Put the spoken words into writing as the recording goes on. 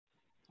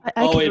I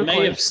Oh, can it may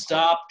record. have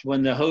stopped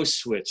when the host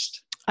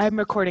switched. I'm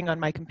recording on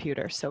my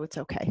computer, so it's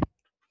okay.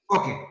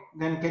 Okay,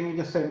 then can you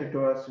just send it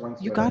to us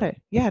once You you're got done?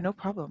 it. Yeah, no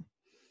problem.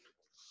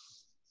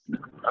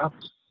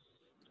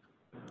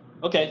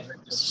 Okay,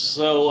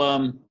 so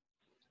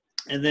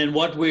and then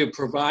what we're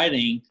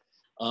providing,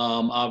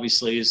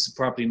 obviously, is the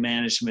property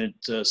management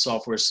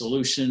software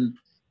solution.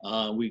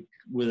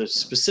 With a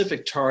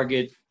specific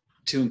target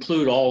to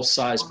include all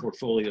size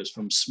portfolios,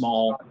 from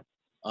small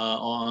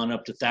on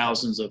up to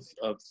thousands of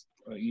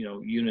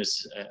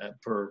units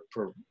per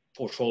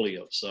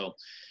portfolio. So,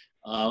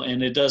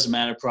 and it doesn't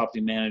matter,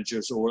 property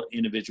managers or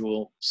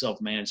individual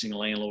self-managing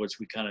landlords.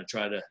 We kind of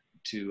try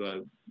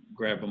to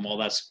grab them all.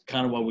 That's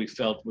kind of what we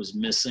felt was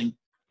missing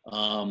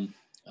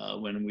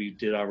when we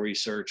did our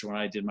research, when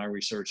I did my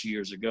research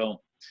years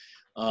ago.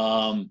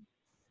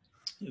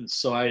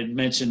 So I had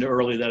mentioned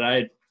earlier that I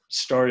had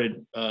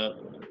started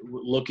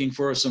looking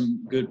for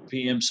some good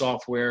PM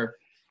software.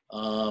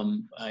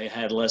 I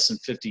had less than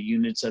 50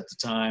 units at the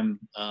time.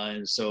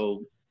 And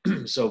so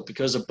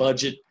because of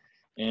budget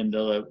and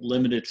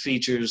limited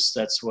features,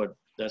 that's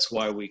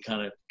why we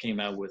kind of came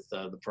out with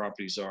the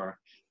PropertyZar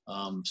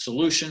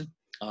solution.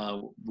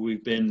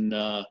 We've been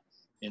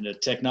in the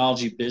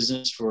technology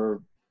business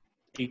for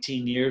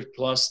 18 years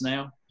plus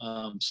now.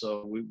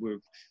 So we're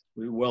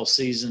well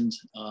seasoned.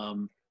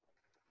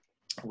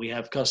 We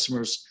have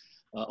customers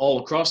all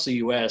across the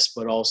U.S.,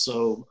 but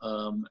also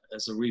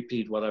as a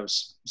repeat, what I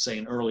was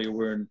saying earlier,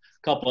 we're in a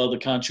couple other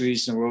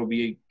countries: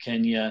 Nairobi,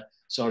 Kenya,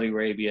 Saudi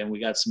Arabia, and we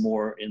got some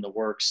more in the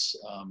works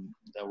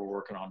that we're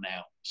working on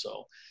now.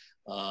 So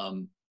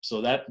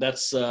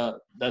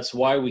that's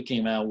why we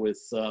came out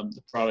with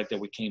the product that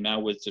we came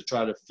out with, to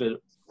try to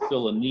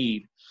fill a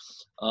need.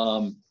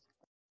 And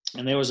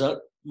there was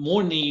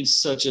more needs,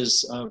 such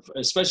as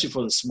especially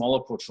for the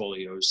smaller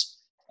portfolios,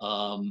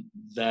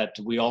 that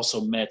we also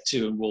met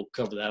too, and we'll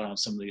cover that on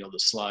some of the other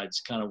slides,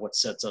 kind of what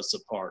sets us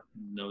apart.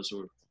 And those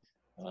were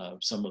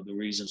some of the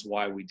reasons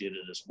why we did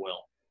it as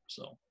well.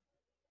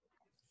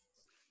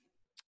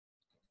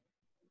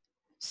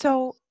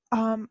 So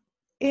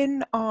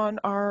in on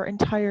our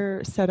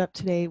entire setup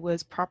today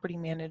was property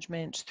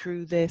management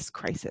through this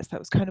crisis. That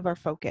was kind of our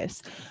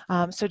focus.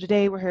 So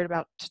today we're here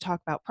to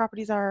talk about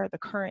PropertyZar, the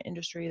current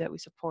industry that we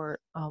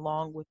support,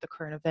 along with the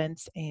current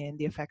events and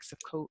the effects of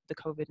the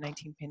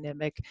COVID-19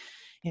 pandemic.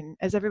 And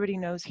as everybody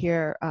knows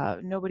here,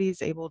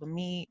 nobody's able to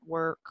meet,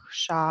 work,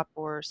 shop,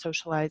 or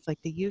socialize like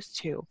they used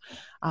to.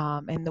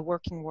 And the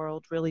working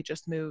world really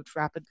just moved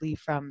rapidly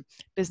from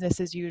business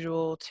as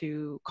usual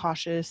to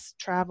cautious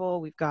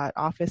travel. We've got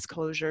office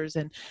closures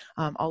and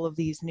all of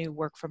these new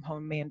work from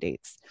home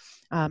mandates.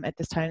 At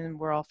this time,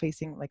 we're all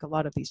facing like a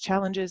lot of these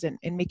challenges and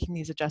making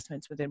these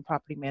adjustments within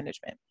property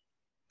management.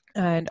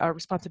 And our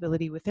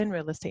responsibility within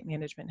real estate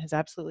management has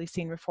absolutely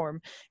seen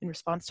reform in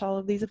response to all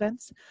of these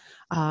events.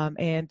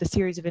 And the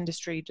series of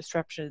industry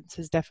disruptions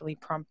has definitely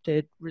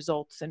prompted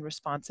results and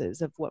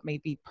responses of what may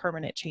be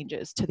permanent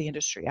changes to the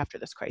industry after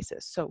this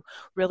crisis. So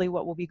really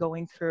what we'll be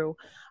going through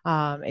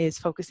is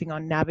focusing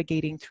on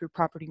navigating through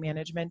property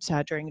management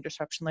during a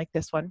disruption like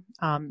this one.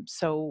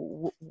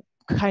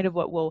 Kind of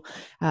what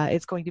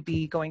it's going to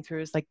be going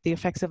through is like the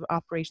effects of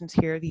operations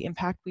here, the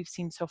impact we've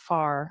seen so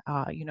far,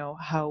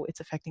 how it's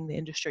affecting the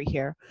industry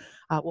here.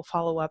 We'll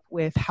follow up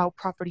with how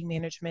property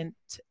management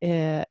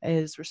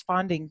is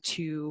responding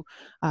to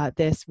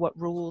this, what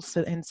rules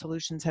and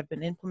solutions have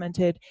been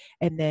implemented,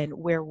 and then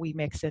where we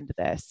mix into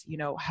this,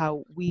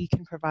 how we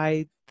can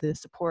provide the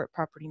support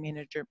property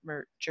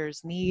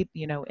managers need,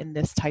 in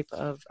this type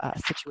of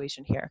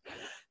situation here.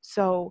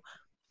 So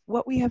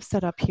what we have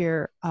set up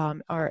here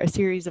are a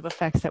series of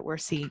effects that we're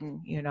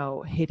seeing,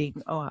 hitting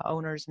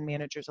owners and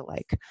managers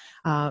alike.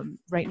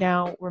 Right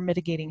now, we're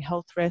mitigating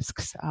health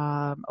risks.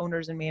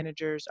 Owners and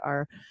managers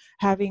are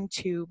having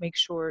to make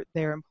sure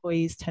their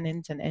employees,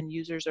 tenants, and end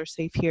users are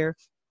safe here.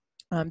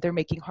 They're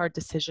making hard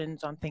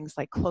decisions on things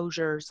like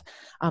closures,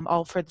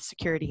 all for the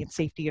security and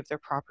safety of their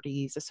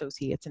properties,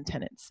 associates, and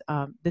tenants.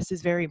 This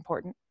is very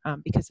important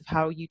because of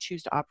how you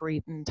choose to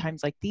operate in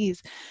times like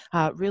these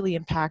really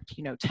impact,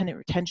 tenant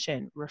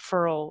retention,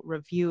 referral,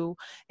 review,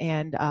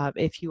 and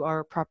if you are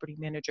a property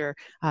manager,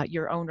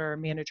 your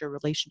owner-manager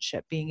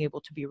relationship, being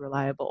able to be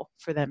reliable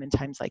for them in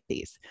times like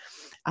these.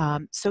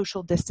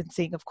 Social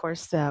distancing, of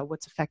course,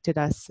 what's affected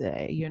us,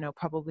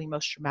 probably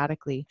most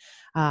dramatically,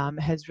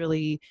 has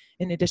really,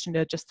 in addition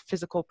to just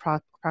physical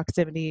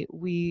proximity,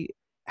 we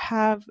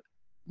have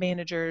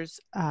managers,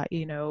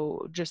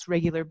 just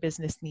regular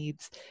business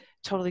needs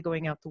totally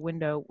going out the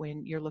window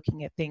when you're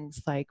looking at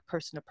things like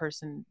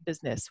person-to-person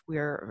business.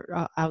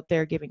 We're out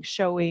there giving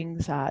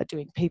showings,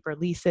 doing paper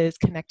leases,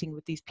 connecting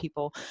with these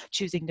people,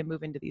 choosing to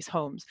move into these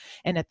homes.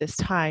 And at this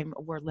time,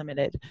 we're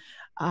limited.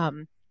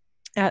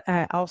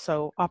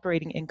 Also,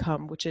 operating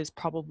income, which is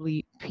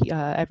probably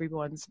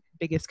everyone's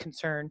biggest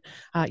concern.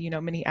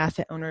 Many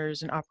asset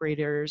owners and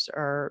operators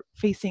are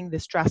facing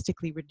this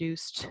drastically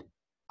reduced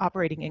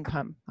operating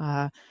income.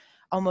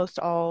 Almost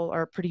all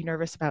are pretty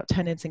nervous about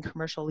tenants in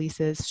commercial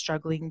leases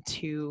struggling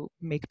to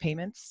make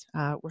payments.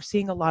 We're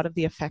seeing a lot of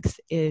the effects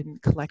in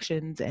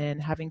collections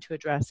and having to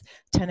address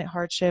tenant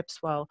hardships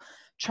while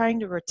trying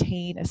to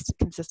retain a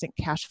consistent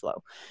cash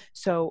flow.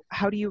 So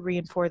how do you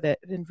reinforce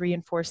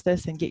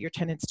this and get your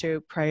tenants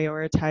to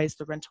prioritize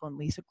the rental and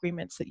lease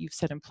agreements that you've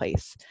set in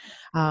place?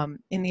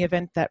 In the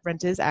event that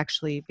rent is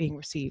actually being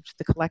received,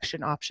 the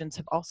collection options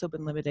have also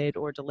been limited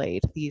or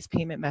delayed. These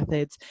payment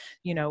methods,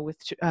 with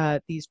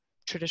these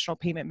traditional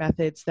payment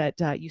methods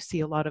that you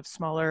see a lot of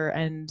smaller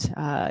end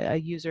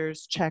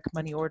users, check,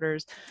 money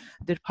orders,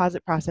 the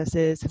deposit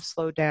processes have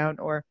slowed down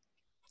or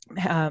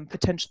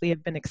potentially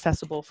have been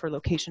accessible for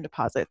location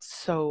deposits.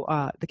 So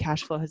the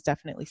cash flow has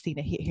definitely seen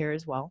a hit here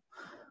as well.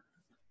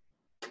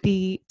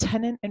 The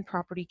tenant and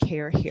property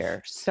care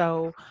here.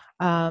 So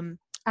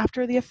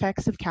after the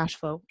effects of cash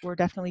flow, we're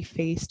definitely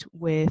faced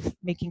with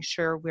making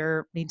sure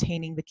we're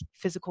maintaining the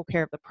physical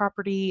care of the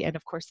property and,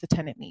 of course, the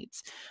tenant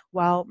needs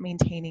while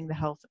maintaining the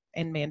health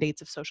and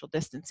mandates of social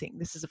distancing.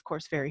 This is, of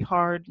course, very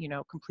hard,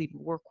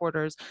 completing work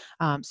orders.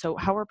 So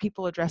how are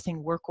people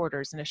addressing work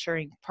orders and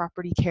assuring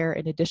property care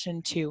in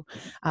addition to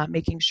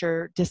making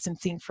sure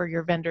distancing for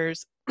your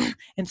vendors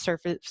and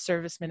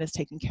servicemen is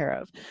taken care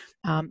of?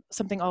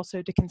 Something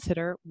also to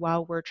consider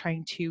while we're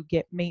trying to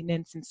get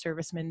maintenance and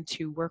servicemen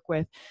to work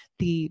with,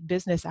 the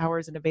business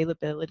hours and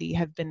availability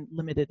have been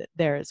limited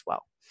there as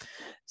well.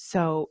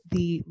 So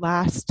the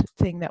last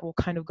thing that we'll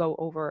kind of go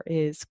over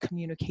is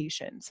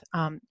communications.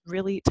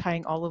 Really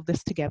tying all of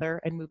this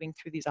together and moving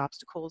through these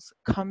obstacles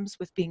comes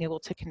with being able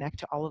to connect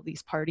to all of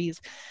these parties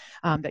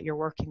that you're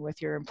working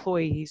with, your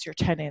employees, your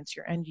tenants,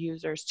 your end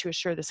users, to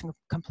assure this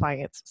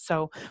compliance.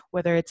 So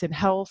whether it's in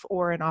health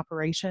or in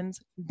operations,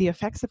 the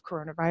effects of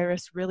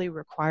coronavirus really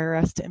require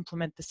us to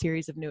implement the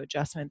series of new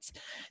adjustments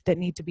that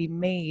need to be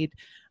made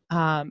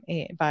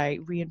by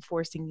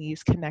reinforcing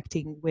these,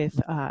 connecting with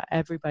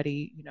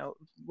everybody,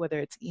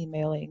 whether it's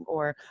emailing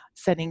or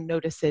sending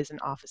notices in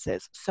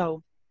offices.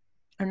 So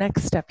our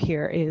next step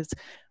here is,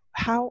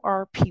 how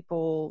are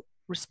people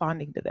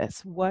responding to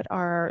this? What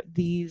are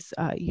these,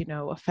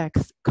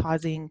 effects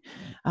causing,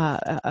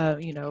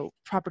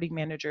 property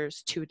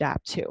managers to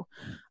adapt to?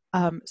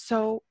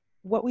 So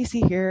what we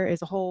see here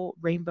is a whole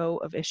rainbow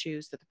of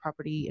issues that the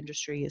property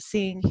industry is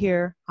seeing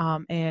here,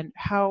 and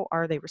how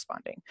are they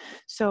responding?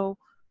 So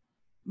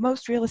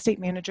most real estate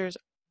managers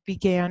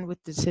began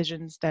with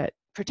decisions that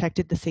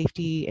protected the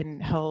safety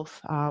and health,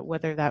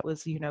 whether that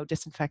was,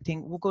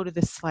 disinfecting. We'll go to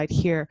this slide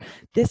here.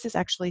 This is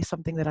actually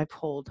something that I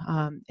pulled,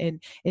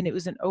 and it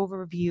was an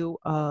overview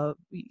of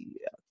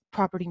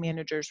property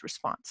managers'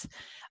 response.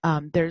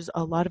 There's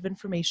a lot of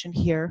information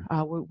here.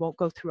 We won't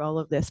go through all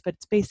of this, but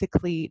it's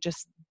basically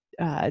just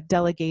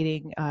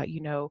delegating,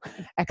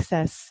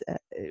 excess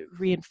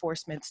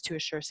reinforcements to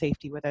assure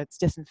safety, whether it's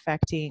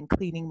disinfecting,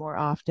 cleaning more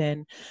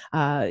often,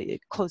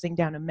 closing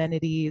down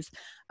amenities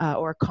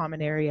or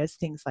common areas,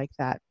 things like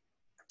that.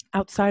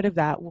 Outside of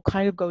that, we'll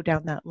kind of go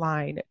down that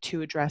line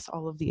to address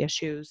all of the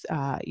issues.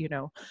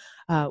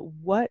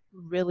 What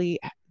really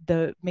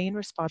the main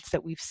response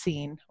that we've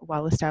seen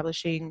while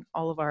establishing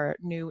all of our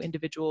new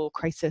individual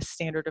crisis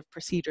standard of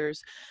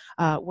procedures,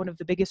 one of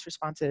the biggest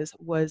responses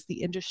was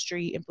the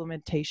industry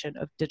implementation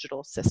of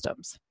digital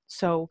systems.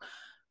 So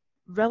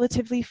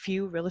relatively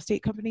few real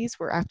estate companies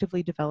were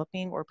actively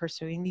developing or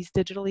pursuing these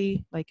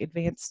digitally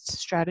advanced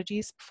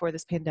strategies before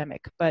this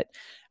pandemic. But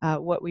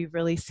what we've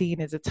really seen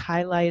is it's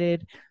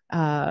highlighted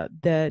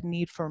the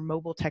need for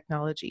mobile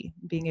technology,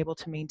 being able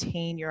to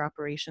maintain your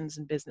operations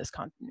and business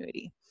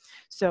continuity.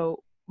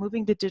 So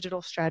moving to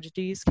digital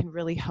strategies can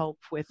really help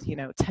with,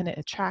 tenant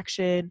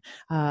attraction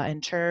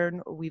and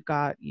churn. We've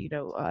got,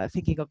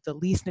 thinking of the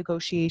lease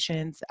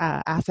negotiations,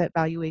 asset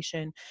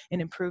valuation,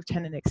 and improved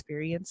tenant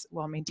experience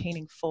while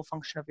maintaining full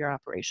function of your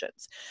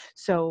operations.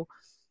 So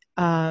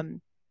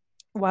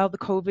while the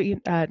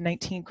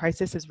COVID-19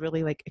 crisis has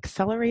really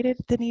accelerated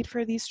the need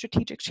for these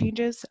strategic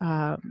changes,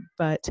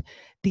 but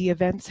the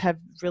events have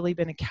really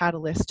been a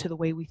catalyst to the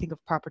way we think of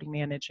property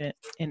management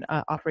and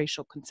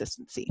operational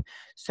consistency.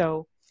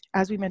 So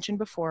as we mentioned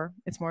before,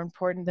 it's more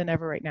important than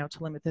ever right now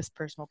to limit this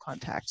personal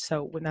contact.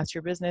 So when that's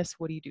your business,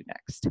 what do you do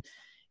next?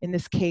 In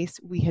this case,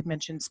 we had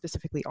mentioned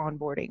specifically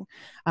onboarding.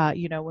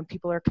 When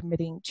people are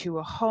committing to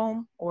a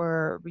home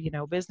or,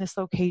 business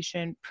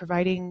location,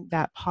 providing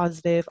that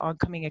positive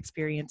oncoming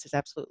experience is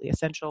absolutely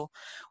essential.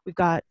 We've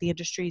got the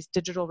industry's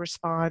digital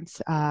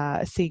response,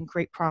 seeing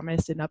great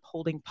promise in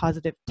upholding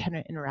positive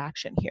tenant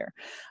interaction here.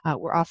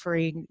 We're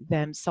offering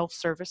them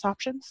self-service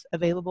options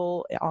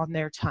available on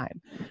their time.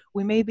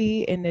 We may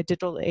be in a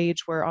digital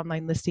age where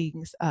online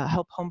listings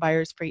help home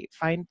buyers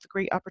find the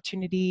great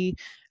opportunity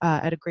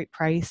at a great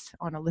price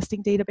on a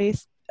listing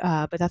database,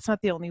 but that's not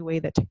the only way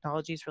that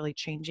technology is really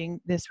changing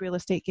this real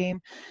estate game.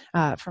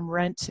 From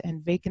rent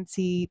and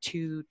vacancy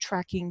to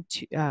tracking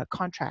to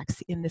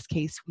contracts. In this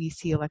case, we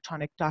see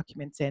electronic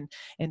documents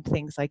and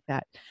things like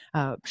that.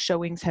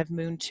 Showings have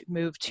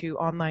moved to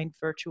online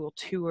virtual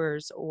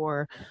tours,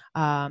 or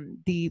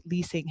the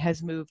leasing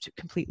has moved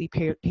completely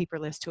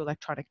paperless to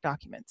electronic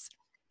documents.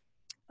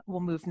 we'll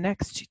move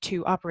next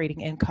to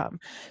operating income.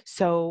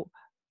 So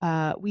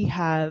we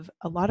have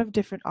a lot of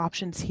different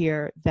options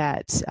here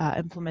that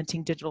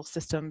implementing digital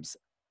systems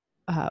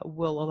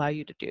will allow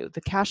you to do.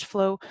 The cash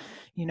flow,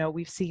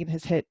 we've seen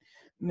has hit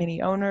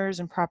many owners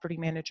and property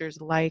managers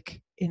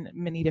alike in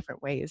many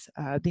different ways.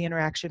 The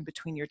interaction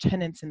between your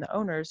tenants and the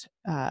owners'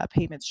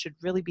 payments should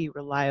really be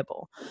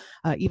reliable,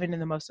 even in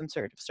the most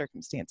uncertain of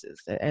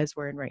circumstances as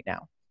we're in right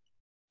now.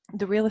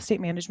 The real estate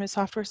management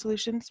software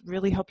solutions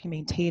really help you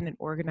maintain and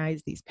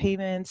organize these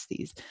payments,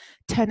 these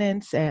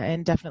tenants,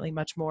 and definitely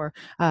much more.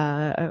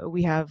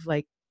 We have,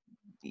 like,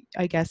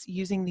 I guess,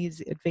 using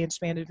these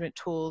advanced management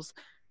tools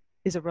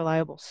is a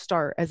reliable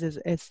start, as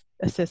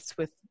assists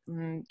with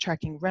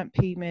tracking rent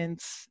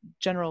payments,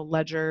 general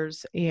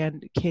ledgers,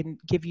 and can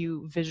give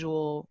you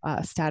visual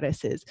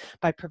statuses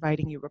by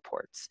providing you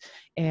reports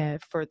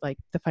for like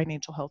the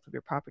financial health of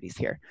your properties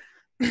here.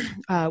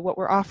 What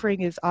we're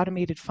offering is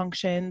automated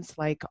functions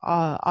like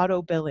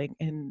auto billing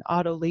and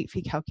auto late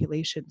fee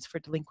calculations for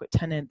delinquent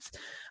tenants.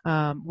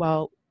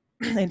 While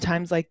in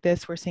times like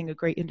this, we're seeing a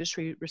great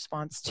industry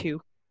response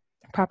to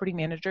property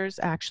managers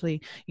actually,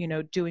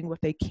 doing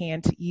what they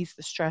can to ease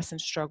the stress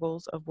and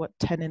struggles of what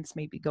tenants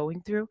may be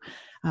going through,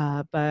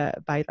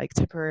 but by like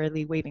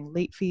temporarily waiving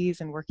late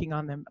fees and working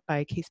on them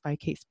by case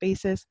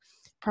basis.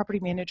 Property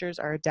managers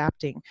are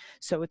adapting,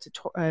 so it's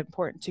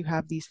important to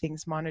have these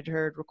things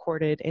monitored,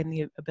 recorded, and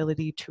the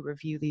ability to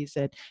review these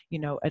at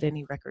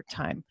any record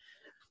time.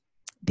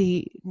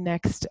 The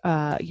next,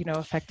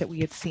 effect that we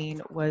had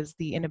seen was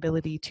the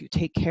inability to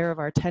take care of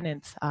our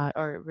tenants,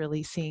 or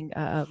really seeing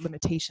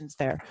limitations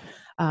there.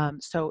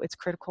 So it's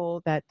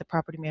critical that the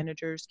property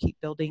managers keep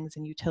buildings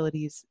and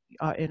utilities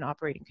in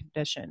operating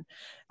condition,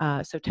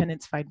 so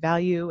tenants find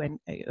value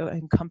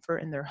and comfort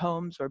in their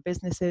homes or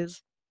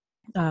businesses.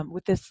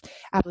 With this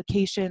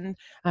application,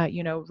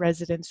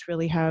 residents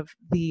really have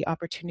the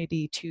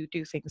opportunity to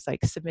do things like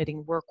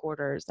submitting work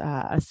orders,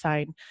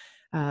 assign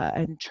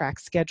and track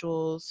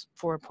schedules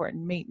for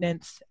important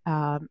maintenance,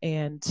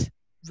 and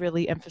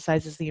really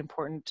emphasizes the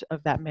importance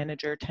of that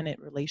manager-tenant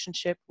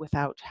relationship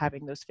without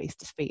having those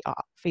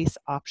face-to-face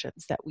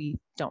options that we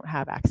don't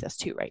have access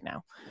to right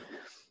now.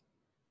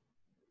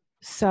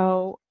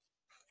 So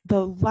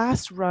the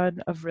last run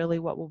of really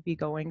what we'll be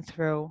going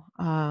through,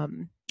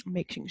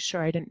 making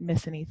sure I didn't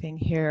miss anything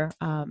here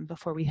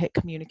before we hit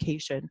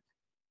communication.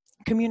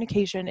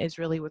 Communication is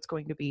really what's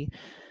going to be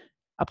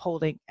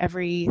upholding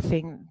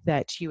everything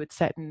that you would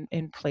set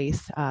in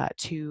place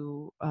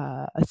to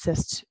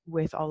assist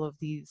with all of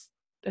these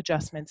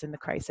adjustments in the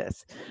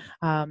crisis.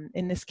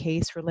 In this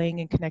case, relaying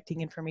and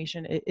connecting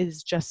information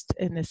is just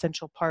an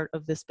essential part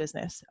of this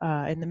business.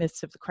 In the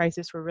midst of the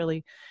crisis, we're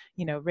really,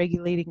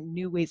 regulating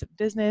new ways of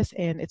business,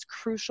 and it's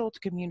crucial to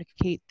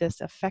communicate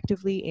this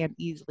effectively and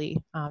easily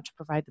to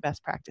provide the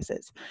best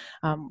practices.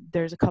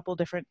 There's a couple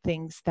different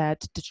things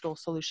that digital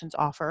solutions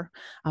offer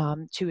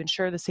to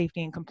ensure the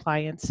safety and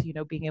compliance,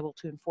 being able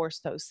to enforce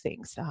those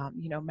things,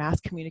 mass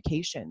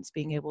communications,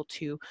 being able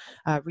to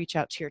reach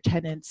out to your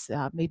tenants,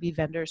 maybe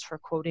vendors for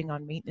quoting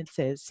on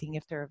maintenances, seeing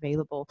if they're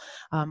available,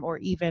 or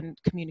even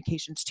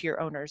communications to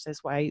your owners as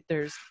why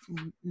there's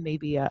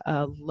maybe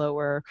a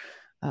lower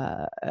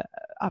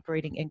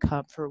operating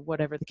income for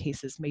whatever the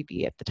cases may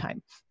be at the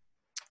time.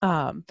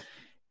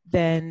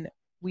 Then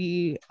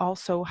we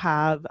also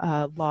have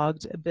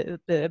logged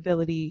the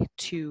ability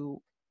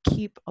to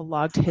keep a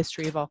logged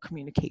history of all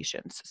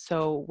communications.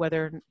 So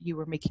whether you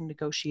were making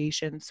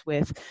negotiations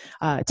with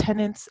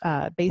tenants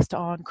based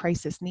on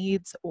crisis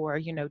needs, or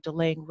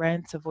delaying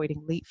rents,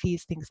 avoiding late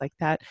fees, things like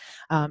that,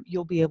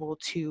 you'll be able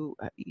to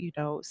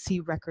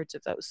see records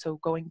of those. So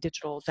going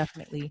digital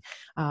definitely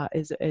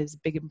is a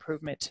big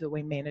improvement to the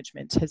way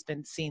management has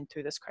been seen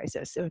through this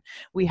crisis. So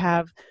we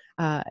have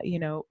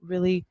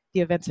really the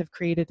events have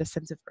created a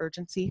sense of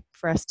urgency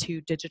for us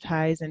to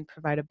digitize and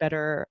provide a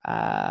better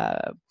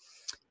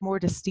more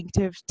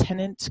distinctive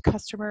tenant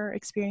customer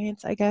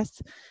experience, I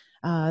guess.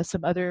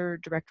 Some other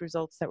direct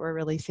results that we're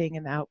really seeing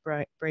in the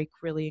outbreak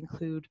really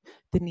include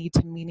the need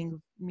to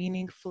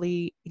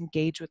meaningfully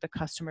engage with the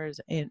customers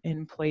and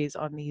employees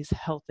on these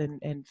health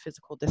and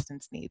physical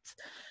distance needs.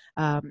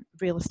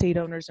 Real estate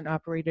owners and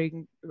operators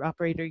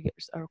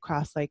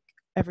across like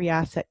every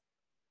asset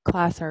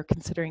class are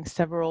considering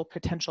several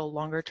potential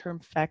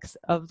longer-term effects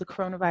of the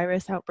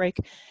coronavirus outbreak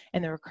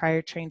and the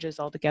required changes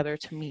altogether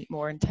to meet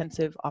more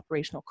intensive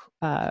operational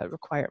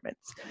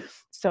requirements.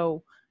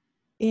 So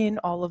in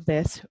all of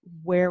this,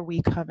 where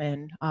we come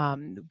in,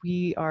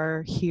 we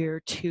are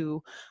here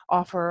to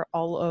offer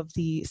all of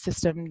the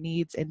system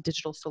needs and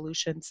digital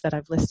solutions that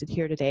I've listed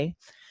here today.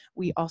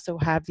 We also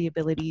have the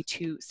ability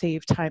to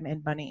save time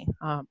and money.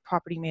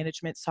 Property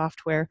management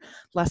software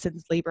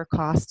lessens labor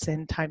costs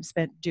and time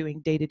spent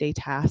doing day-to-day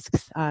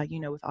tasks,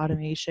 with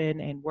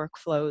automation and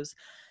workflows.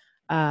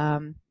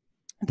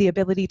 The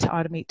ability to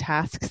automate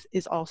tasks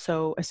is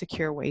also a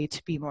secure way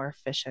to be more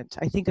efficient.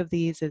 I think of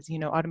these as,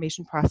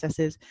 automation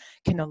processes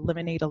can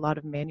eliminate a lot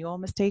of manual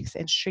mistakes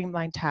and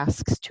streamline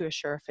tasks to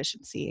assure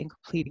efficiency in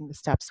completing the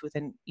steps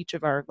within each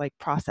of our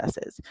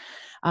processes.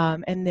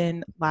 And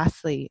then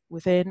lastly,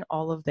 within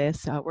all of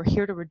this, we're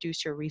here to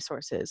reduce your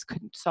resources,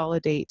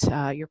 consolidate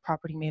your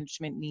property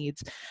management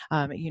needs.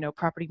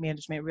 Property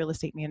management, real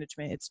estate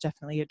management, it's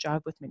definitely a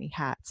job with many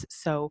hats.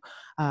 So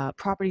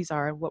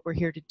PropertyZar, and what we're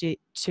here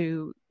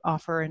to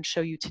offer and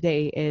show you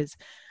today is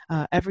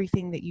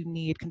everything that you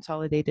need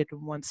consolidated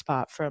in one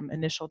spot, from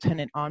initial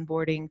tenant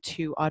onboarding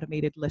to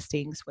automated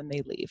listings when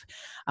they leave.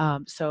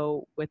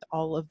 So with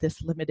all of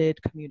this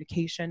limited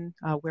communication,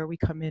 where we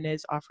come in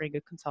is offering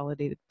a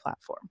consolidated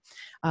platform.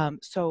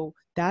 So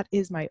that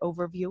is my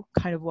overview,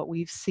 kind of what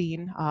we've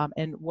seen.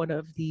 And one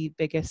of the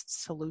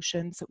biggest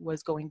solutions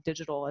was going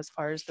digital as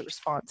far as the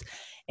response.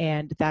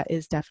 And that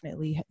is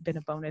definitely been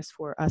a bonus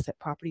for us at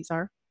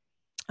PropertyZar.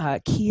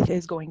 Keith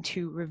is going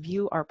to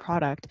review our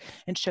product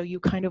and show you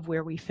kind of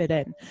where we fit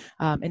in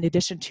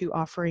addition to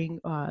offering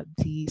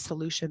the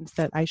solutions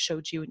that I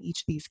showed you in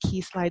each of these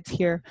key slides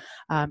here.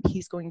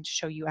 He's going to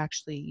show you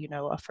actually,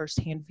 a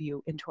firsthand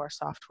view into our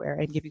software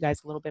and give you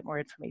guys a little bit more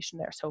information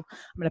there. So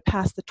I'm going to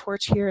pass the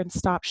torch here and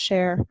stop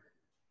share.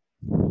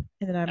 And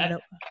then I'm going to...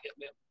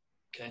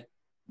 Okay.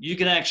 You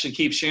can actually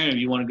keep sharing if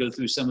you want to go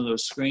through some of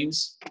those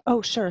screens.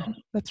 Oh, sure.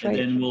 That's right.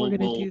 Then we're going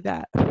to do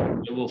that.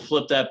 We'll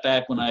flip that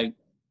back when I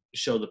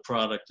show the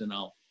product, and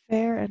I'll...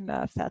 Fair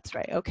enough. That's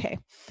right. Okay.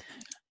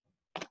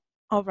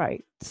 All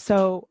right.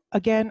 So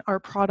again, our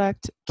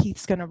product,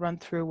 Keith's going to run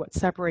through what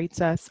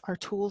separates us, our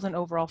tools and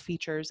overall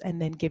features,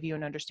 and then give you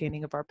an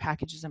understanding of our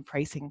packages and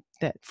pricing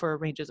that for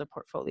ranges of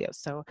portfolios.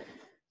 So,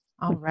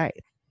 all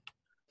right.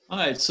 All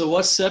right. So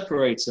what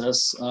separates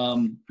us?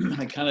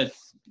 I kind of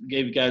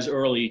gave you guys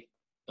early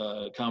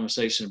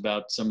conversation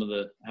about some of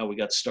how we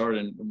got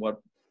started and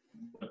what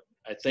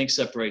I think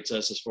separates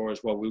us as far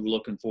as what we were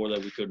looking for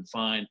that we couldn't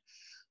find.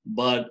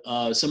 But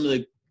some of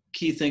the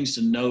key things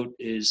to note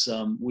is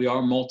we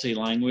are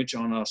multi-language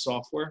on our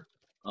software.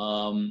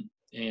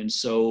 And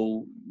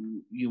so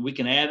we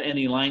can add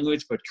any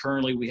language, but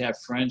currently we have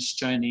French,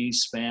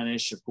 Chinese,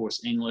 Spanish, of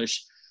course,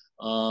 English,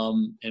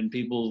 and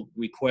people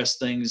request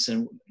things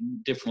in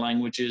different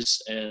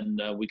languages,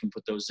 and we can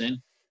put those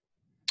in.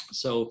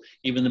 So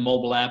even the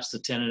mobile apps, the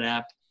tenant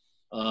app,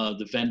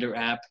 the vendor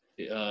app,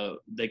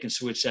 they can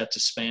switch that to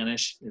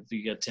Spanish if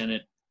you get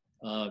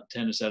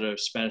tenants that are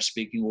Spanish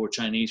speaking or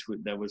Chinese.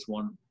 That was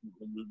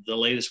the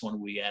latest one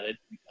we added.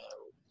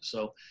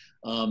 So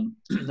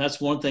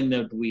that's one thing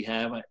that we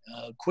have.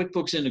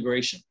 QuickBooks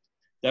integration.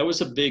 That was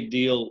a big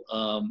deal.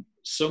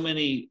 So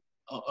many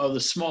of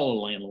the smaller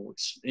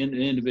landlords,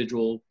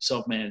 individual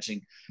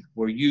self-managing,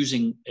 were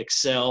using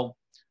Excel,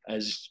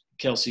 as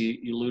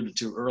Kelsey alluded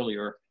to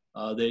earlier.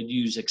 They'd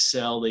use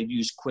Excel, they'd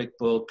use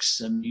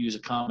QuickBooks, and use a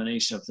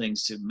combination of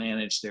things to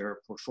manage their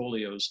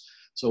portfolios.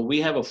 So we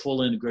have a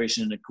full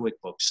integration into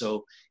QuickBooks.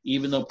 So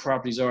even though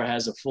PropertyZar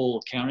has a full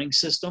accounting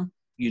system,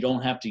 you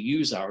don't have to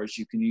use ours.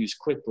 You can use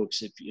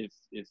QuickBooks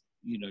if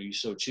you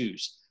so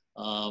choose.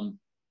 And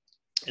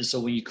so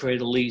when you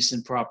create a lease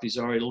in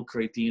PropertyZar, it'll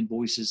create the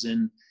invoices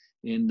in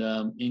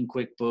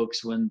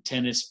QuickBooks. When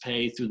tenants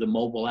pay through the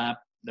mobile app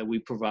that we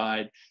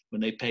provide, when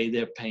they pay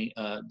their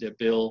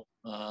bill,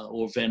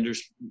 or vendors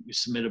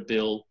submit a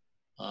bill,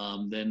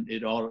 then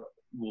it all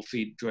will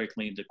feed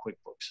directly into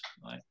QuickBooks.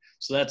 Right?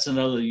 So that's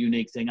another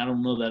unique thing. I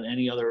don't know that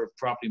any other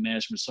property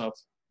management software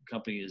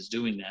company is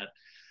doing that.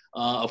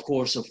 Of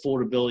course,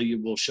 affordability,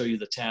 will show you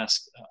the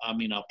task.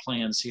 Our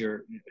plans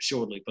here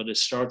shortly, but it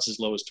starts as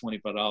low as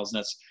 $25, and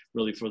that's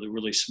really for the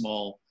really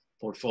small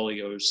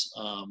portfolios.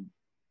 And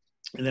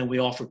then we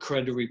offer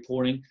credit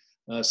reporting.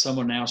 Some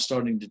are now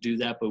starting to do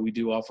that, but we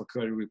do offer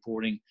credit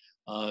reporting.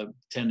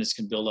 Tenants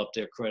can build up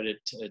their credit.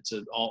 It's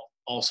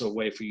also a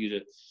way for you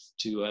to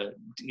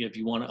if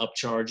you want to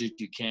upcharge it,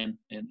 you can,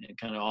 and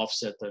kind of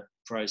offset the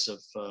price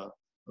of the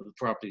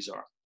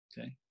PropertyZar.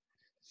 Okay.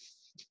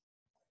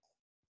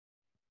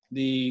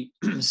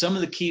 Some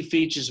of the key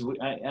features,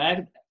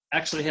 I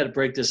actually had to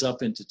break this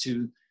up into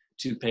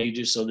two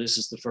pages. So this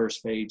is the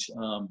first page.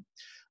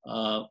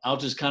 I'll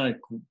just kind of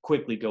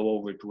quickly go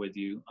over it with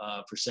you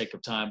for sake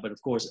of time, but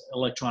of course,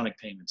 electronic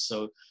payments.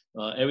 So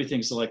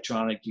everything's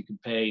electronic. You can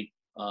pay,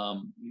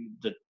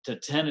 the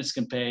tenants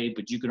can pay,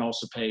 but you can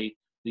also pay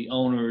the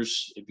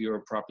owners. If you're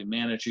a property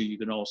manager, you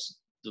can also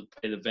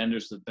pay the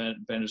vendors. The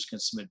vendors can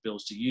submit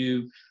bills to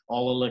you,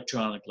 all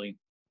electronically.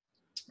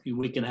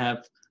 We can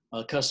have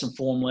custom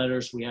form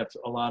letters. We have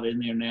a lot in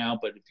there now,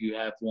 but if you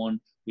have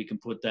one, we can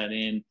put that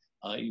in,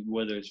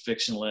 whether it's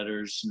eviction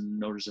letters,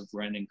 notice of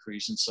rent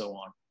increase, and so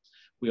on.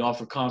 We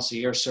offer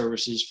concierge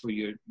services for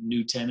your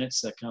new tenants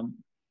that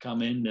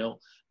come in.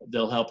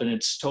 They'll help, and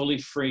it's totally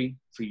free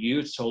for you.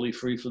 It's totally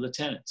free for the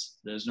tenants.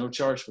 There's no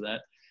charge for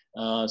that.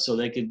 So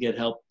they could get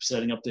help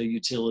setting up their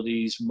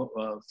utilities,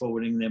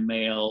 forwarding their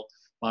mail,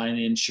 buying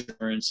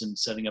insurance, and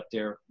setting up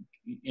their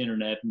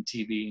internet and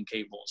TV and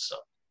cable and stuff.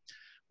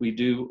 We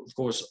do, of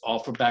course,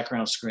 offer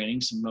background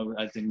screenings.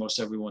 I think most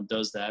everyone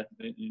does that.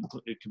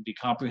 It can be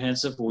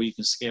comprehensive, or you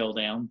can scale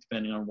down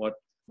depending on what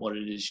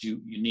it is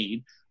you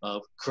need.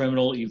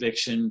 Criminal,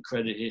 eviction,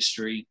 credit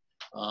history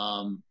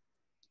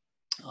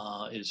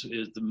is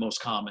the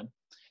most common.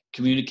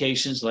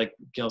 Communications, like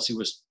Kelsey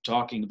was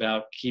talking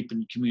about,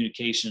 keeping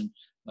communication,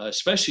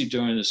 especially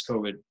during this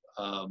COVID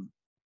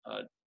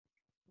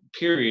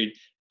period.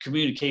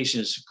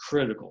 Communication is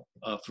critical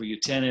for your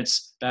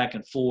tenants, back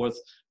and forth,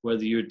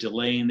 whether you're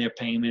delaying their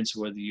payments,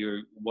 whether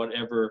you're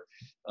whatever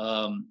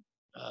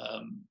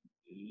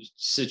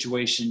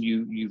situation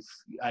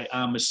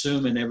I'm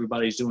assuming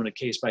everybody's doing a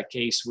case by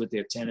case with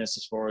their tenants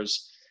as far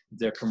as if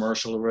they're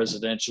commercial or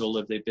residential,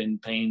 if they've been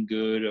paying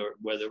good, or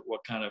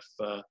what kind of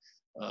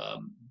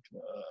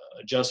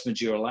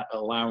adjustments you're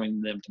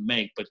allowing them to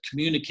make. But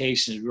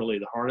communication is really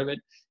the heart of it.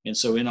 And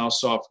so in our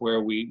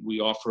software, we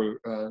offer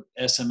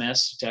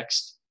SMS,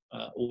 text,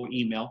 or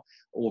email,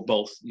 or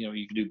both.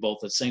 You can do both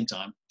at the same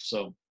time.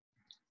 So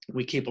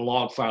we keep a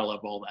log file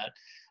of all that.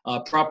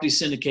 Property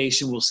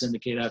syndication will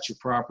syndicate out your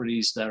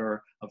properties that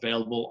are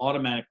available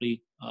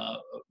automatically.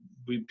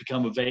 We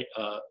become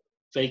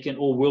vacant,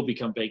 or will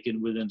become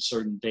vacant within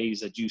certain days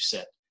that you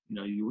set.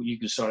 You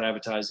can start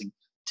advertising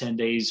 10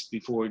 days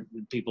before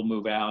people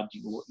move out.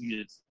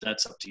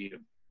 That's up to you.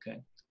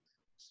 Okay.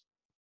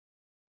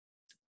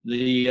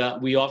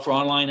 We offer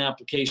online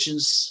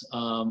applications,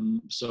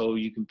 so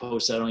you can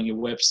post that on your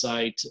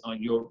website,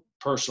 on your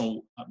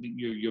personal,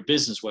 your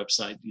business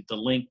website. The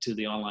link to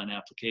the online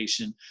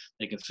application,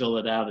 they can fill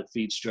it out. It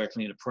feeds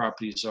directly into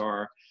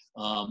PropertyZar.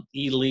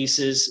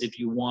 E-leases, if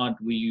you want,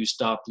 we use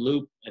Top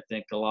Loop. I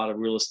think a lot of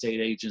real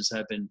estate agents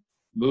have been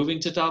moving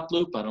to Top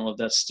Loop. I don't know if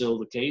that's still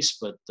the case,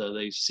 but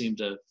they seem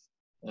to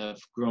have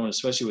grown,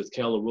 especially with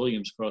Keller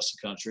Williams across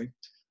the country.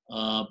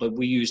 But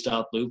we use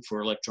Top Loop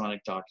for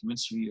electronic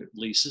documents for your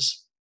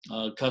leases.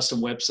 Custom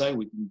website,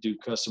 we can do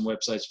custom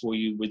websites for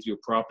you with your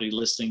property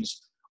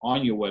listings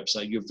on your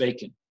website, your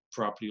vacant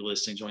property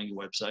listings on your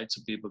website,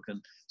 so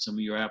some of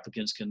your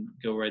applicants can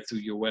go right through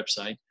your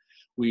website.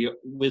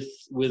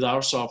 With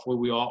our software,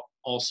 we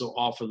also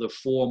offer the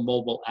 4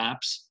 mobile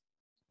apps.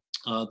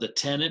 The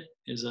tenant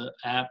is an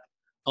app,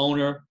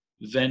 owner,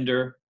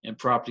 vendor, and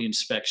property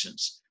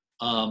inspections.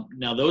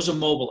 Now, those are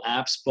mobile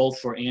apps, both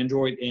for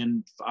Android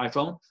and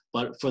iPhone,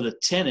 but for the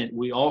tenant,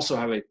 we also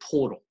have a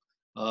portal.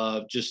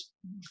 Just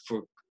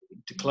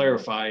to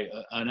clarify,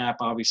 an app,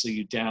 obviously,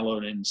 you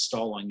download and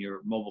install on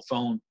your mobile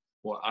phone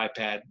or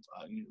iPad,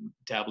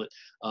 tablet.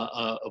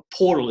 A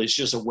portal is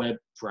just a web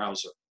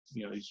browser.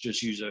 You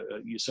just use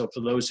so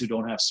for those who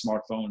don't have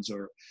smartphones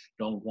or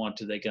don't want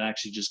to, they can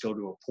actually just go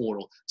to a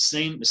portal.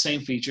 Same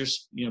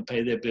features,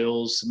 pay their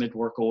bills, submit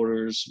work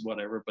orders,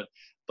 whatever,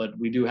 but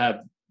we do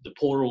have the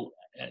portal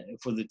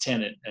for the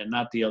tenant and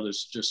not the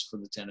others, just for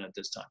the tenant at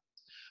this time.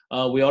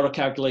 We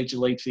auto-calculate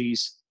your late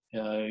fees.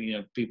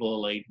 People are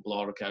late, we'll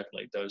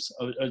auto-calculate those.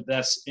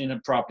 That's in a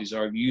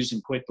PropertyZar. Using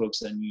QuickBooks,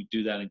 then you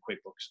do that in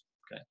QuickBooks,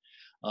 okay?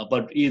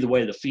 But either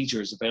way, the feature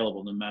is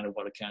available no matter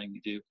what accounting you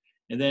do.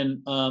 And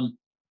then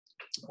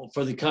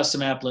for the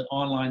custom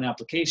online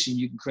application,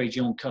 you can create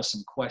your own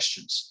custom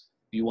questions.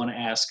 If you want to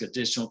ask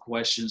additional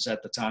questions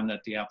at the time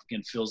that the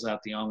applicant fills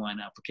out the online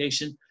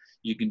application,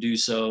 you can do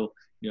so.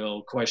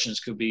 Questions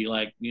could be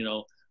like,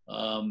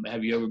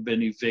 have you ever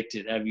been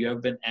evicted? Have you ever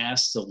been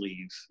asked to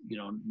leave?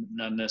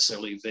 Not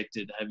necessarily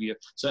evicted.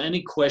 So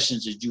any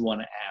questions that you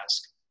want to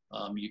ask,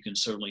 you can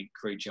certainly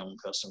create your own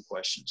custom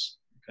questions.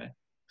 Okay.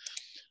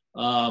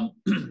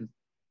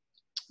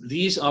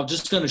 These, I'm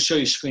just going to show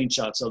you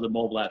screenshots of the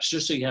mobile apps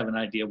just so you have an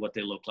idea what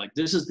they look like.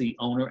 This is the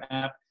owner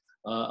app.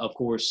 Of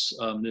course,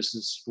 this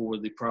is for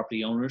the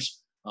property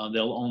owners.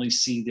 They'll only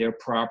see their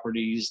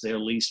properties, their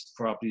leased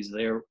properties,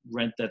 their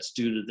rent that's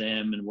due to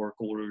them, and work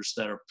orders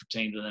that are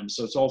pertain to them.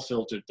 So it's all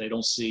filtered. They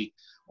don't see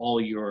all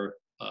your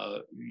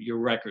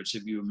records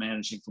if you're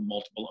managing for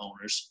multiple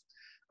owners.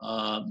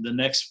 The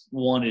next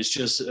one is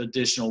just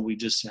additional. We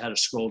just had to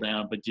scroll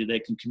down, but they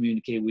can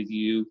communicate with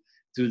you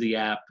through the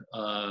app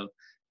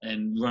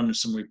and run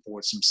some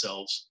reports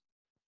themselves.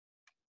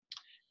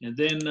 And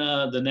then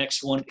the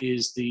next one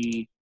is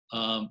the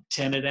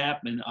tenant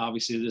app, and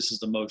obviously this is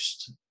the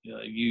most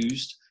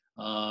used.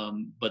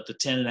 But the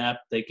tenant app,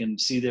 they can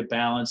see their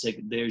balance.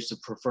 There's the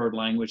preferred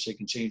language. They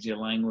can change their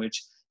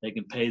language. They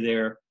can pay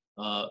their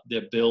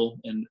bill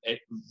and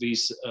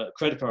Visa,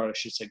 credit card, I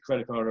should say,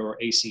 credit card or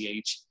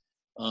ACH.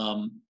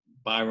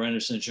 Buy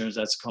renter's insurance,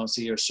 that's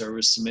concierge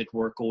service. Submit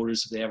work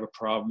orders if they have a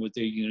problem with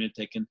their unit.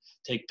 They can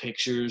take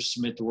pictures,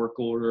 submit the work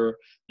order.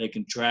 They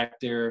can track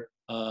their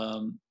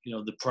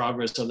the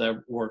progress of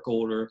that work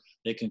order.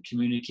 They can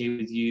communicate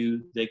with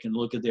you. They can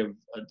look at their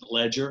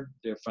ledger,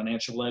 their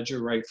financial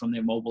ledger, right from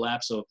their mobile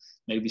app. So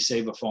maybe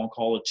save a phone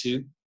call or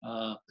two,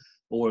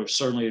 or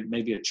certainly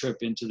maybe a trip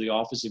into the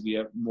office if you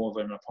have more of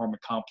an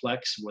apartment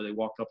complex where they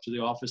walk up to the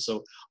office.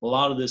 So a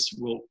lot of this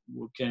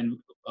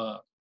can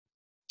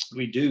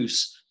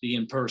reduce the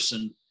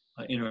in-person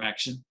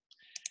interaction.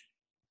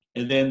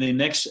 And then the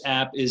next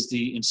app is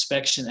the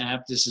inspection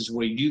app. This is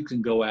where you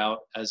can go out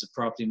as a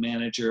property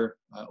manager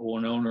or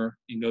an owner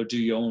and go do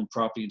your own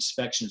property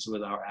inspections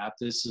with our app.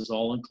 This is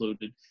all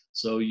included.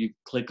 So you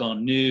click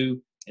on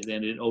new, and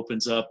then it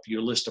opens up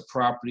your list of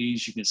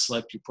properties. You can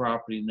select your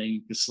property, and then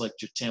you can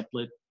select your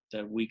template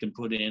that we can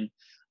put in.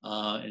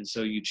 And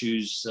so you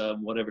choose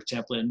whatever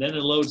template, and then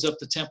it loads up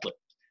the template.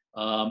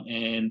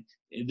 And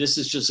this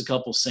is just a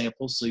couple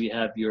samples. So you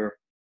have your,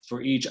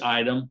 for each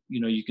item,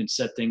 you can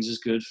set things as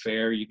good,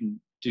 fair. You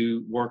can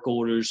do work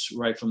orders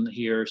right from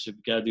here. So if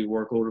you got to do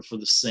work order for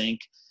the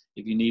sink,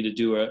 if you need to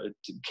do a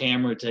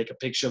camera, take a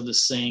picture of the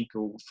sink,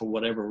 or for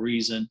whatever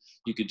reason,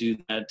 you could do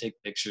that, take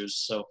pictures.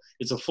 So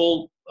it's a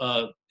full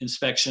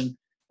inspection.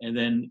 And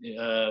then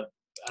I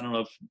don't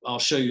know if I'll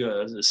show you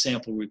a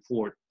sample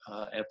report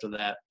after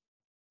that.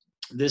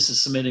 This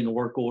is submitting a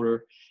work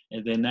order.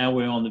 And then now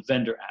we're on the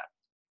vendor app.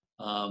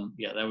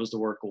 Yeah, that was the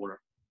work order.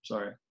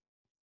 Sorry.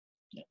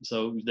 Yeah,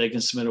 so they can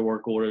submit a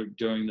work order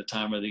during the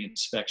time of the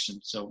inspection.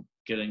 So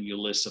getting your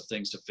list of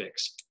things to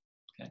fix.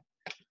 Okay.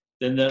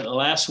 Then the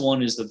last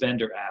one is the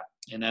vendor app,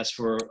 and that's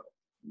for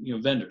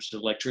vendors,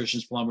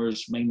 electricians,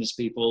 plumbers, maintenance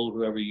people,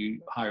 whoever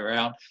you hire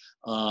out.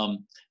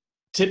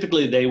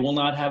 Typically, they will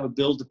not have a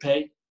bill to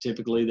pay.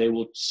 Typically, they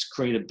will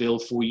create a bill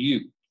for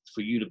you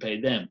to pay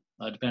them,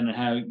 depending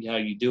on how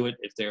you do it.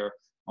 If they're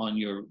on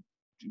your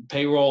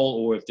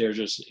payroll or if they're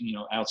just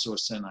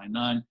outsourced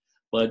 1099,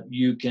 but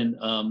you can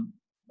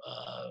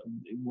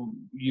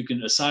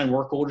assign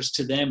work orders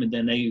to them, and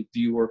then they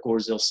view work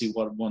orders. They'll see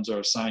what ones are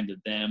assigned to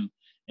them,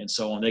 and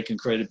so on. They can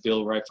create a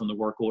bill right from the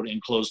work order and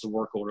close the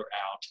work order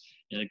out,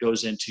 and it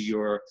goes into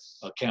your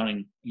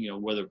accounting,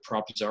 whether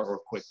PropertyZar or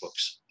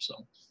QuickBooks.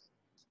 So,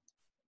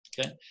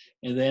 okay,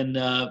 and then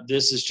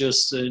this is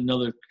just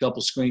another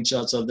couple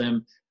screenshots of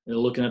them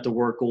looking at the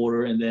work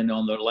order, and then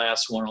on the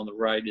last one on the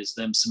right is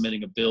them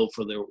submitting a bill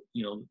for their,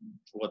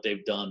 what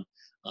they've done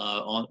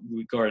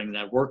regarding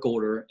that work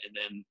order, and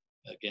then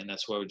again,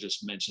 that's why we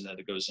just mentioned that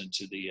it goes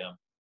into the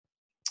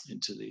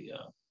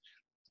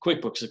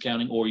QuickBooks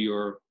accounting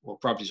or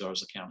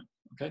PropertyZar's accounting.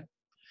 Okay.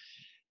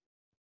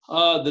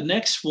 The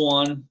next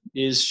one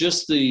is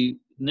just the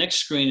next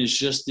screen is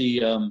just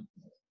the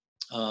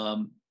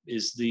I'm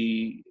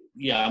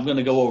going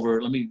to go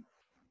over. Let me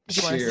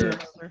share.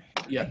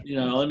 Yeah,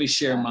 let me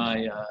share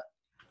my.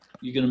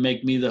 You're going to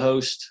make me the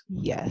host.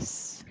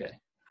 Yes. Okay.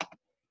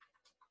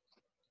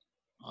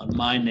 On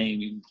my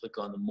name, you can click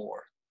on the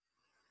more.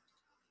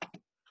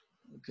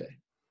 Okay.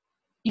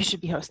 You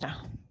should be host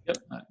now. Yep.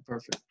 All right,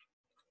 perfect.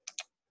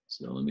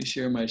 So let me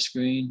share my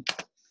screen.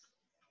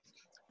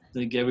 I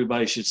think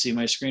everybody should see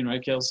my screen,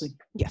 right, Kelsey?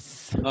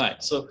 Yes. All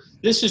right. So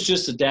this is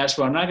just a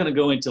dashboard. I'm not going to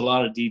go into a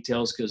lot of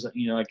details because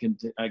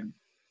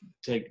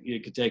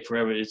it could take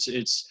forever.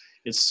 It's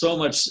so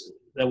much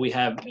that we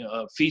have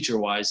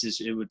feature-wise.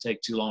 It would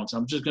take too long. So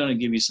I'm just going to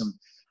give you some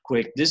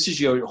quick. This is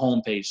your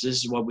home page.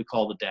 This is what we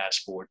call the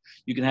dashboard.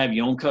 You can have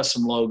your own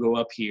custom logo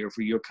up here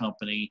for your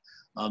company.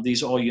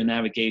 These are all your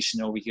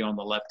navigation over here on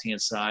the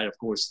left-hand side. Of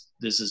course,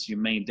 this is your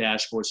main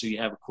dashboard, so you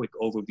have a quick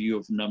overview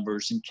of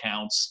numbers and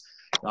counts,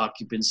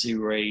 occupancy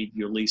rate,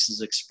 your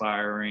leases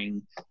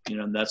expiring,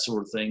 that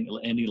sort of thing.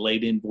 Any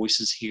late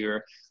invoices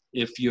here.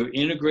 If you're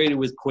integrated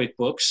with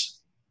QuickBooks,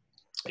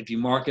 if you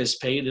mark as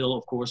paid, it'll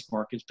of course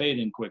mark as paid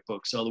in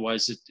QuickBooks.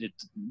 Otherwise, it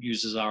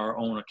uses our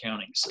own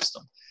accounting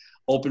system.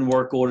 Open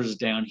work orders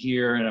down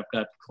here, and I've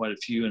got quite a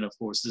few. And of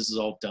course, this is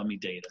all dummy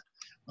data.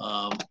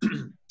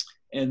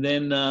 And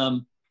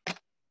then,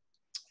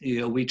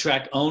 we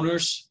track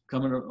owners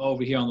coming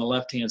over here on the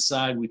left-hand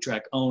side. We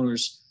track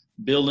owners,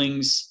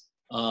 buildings,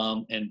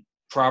 and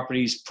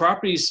properties.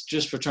 Properties,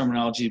 just for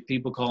terminology,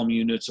 people call them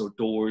units or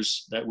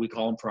doors. That we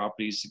call them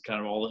properties, kind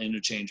of all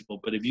interchangeable.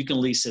 But if you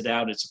can lease it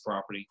out, it's a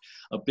property.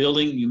 A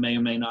building you may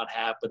or may not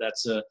have, but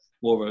that's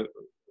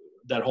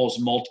that holds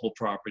multiple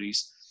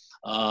properties.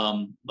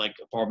 Like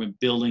apartment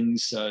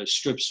buildings,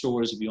 strip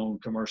stores, if you own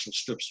commercial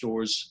strip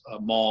stores,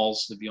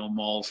 malls, if you own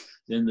malls,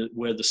 then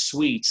where the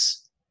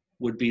suites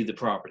would be the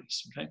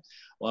properties, okay?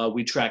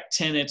 We track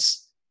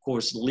tenants, of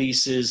course,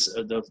 leases,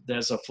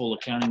 that's a full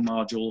accounting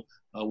module,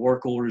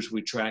 work orders,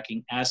 we're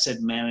tracking asset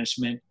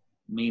management,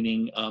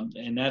 meaning,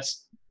 and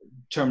that's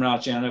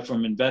terminology. I know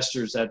from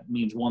investors that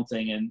means one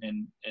thing,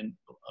 and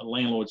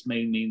landlords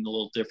may mean a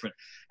little different.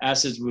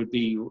 Assets would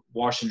be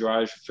wash and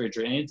dryers,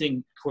 refrigerator,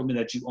 anything equipment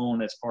that you own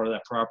that's part of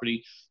that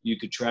property. You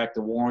could track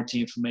the warranty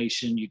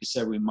information. You could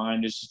set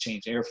reminders to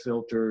change air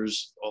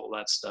filters, all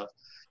that stuff.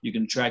 You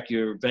can track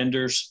your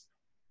vendors,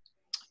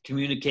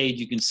 communicate.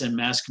 You can send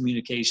mass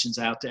communications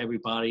out to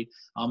everybody.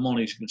 I'm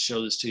only going to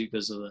show this to you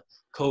because of the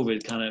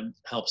COVID. Kind of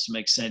helps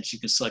make sense. You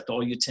can select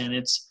all your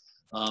tenants.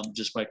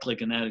 Just by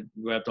clicking that, it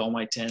grabbed all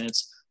my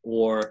tenants,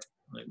 or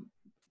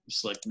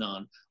select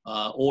none.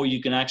 Or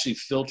you can actually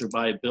filter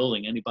by a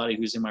building. Anybody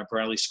who's in my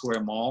Bradley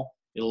Square Mall,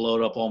 it'll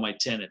load up all my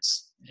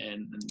tenants,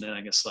 and then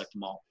I can select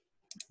them all.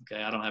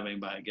 Okay, I don't have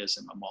anybody, I guess,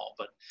 in my mall,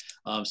 but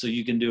so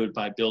you can do it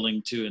by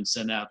building too, and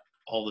send out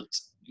all the,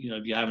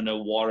 if you have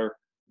no water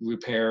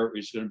repair,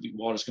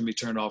 water's going to be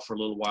turned off for a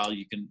little while.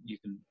 You can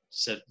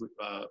set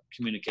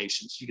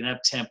communications. You can have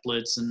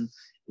templates and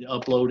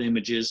upload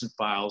images and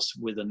files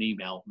with an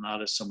email,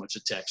 not as so much a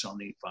text on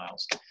the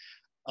files.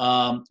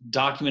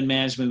 Document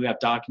management, we have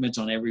documents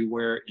on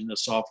everywhere in the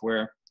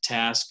software.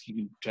 Tasks, you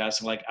can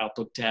task like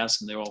Outlook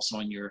tasks, and they're also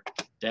on your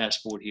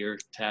dashboard here,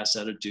 tasks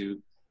that are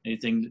due,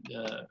 anything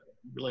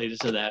related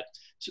to that.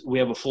 So we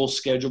have a full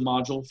schedule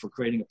module for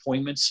creating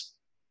appointments,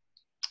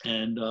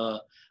 and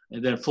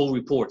then full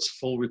reports.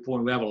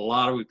 We have a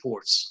lot of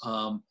reports.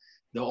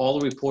 All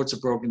the reports are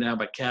broken down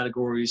by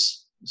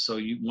categories. So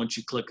once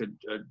you click a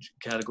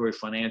category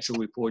financial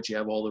report, you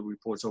have all the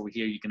reports over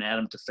here. You can add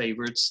them to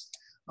favorites.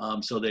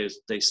 So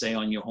they stay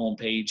on your home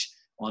page.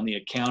 On the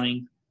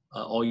accounting,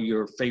 all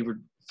your favorite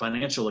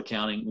financial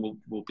accounting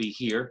will be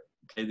here.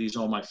 Okay, these are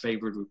all my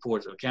favorite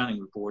reports, accounting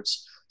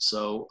reports.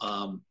 So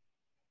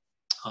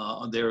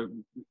they're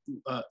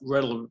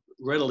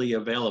readily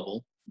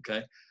available.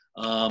 Okay,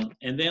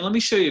 and then let me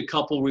show you a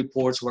couple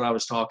reports. What I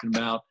was talking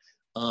about.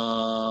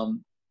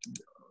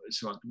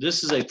 So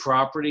this is a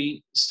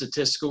property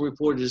statistical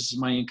report. This is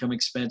my income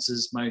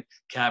expenses, my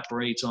cap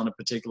rates on a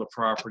particular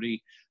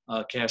property,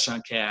 cash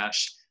on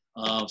cash.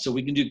 So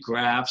we can do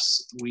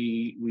graphs.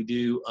 We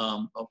do.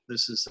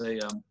 This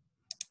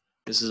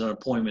is an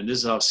appointment. This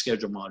is our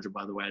schedule module,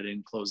 by the way. I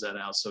didn't close that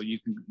out. So you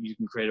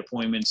can create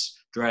appointments,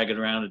 drag it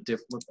around at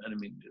different. I didn't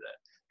mean to do that.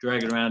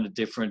 Drag it around to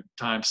different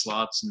time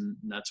slots and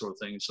that sort of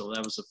thing. So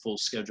that was a full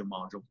schedule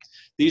module.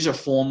 These are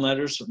form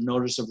letters,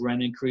 notice of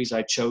rent increase.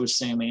 I chose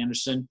Sam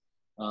Anderson.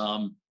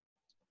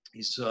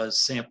 He's a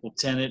sample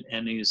tenant,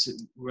 and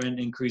his rent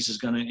increase is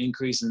going to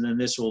increase, and then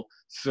this will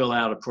fill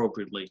out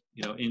appropriately,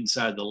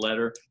 inside the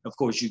letter. Of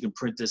course, you can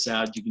print this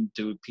out. You can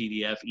do a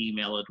PDF,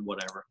 email it,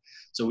 whatever.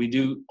 So we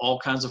do all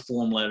kinds of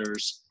form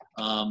letters.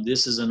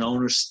 This is an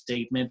owner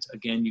statement.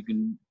 Again, you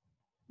can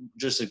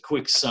just a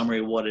quick summary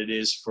of what it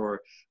is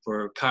for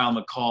Kyle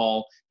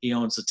McCall. He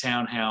owns a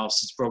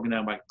townhouse. It's broken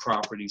down by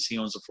properties. He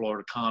owns a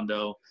Florida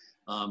condo.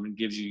 And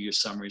gives you your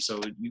summary. So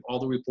all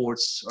the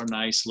reports are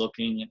nice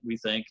looking, we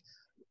think.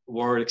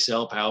 Word,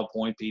 Excel,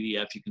 PowerPoint,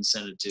 PDF, you can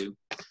send it to.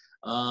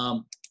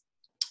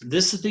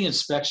 This is the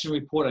inspection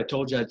report. I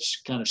told you I'd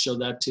kind of show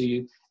that to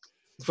you.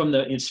 From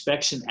the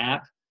inspection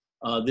app,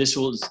 this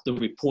was the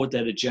report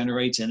that it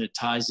generates, and it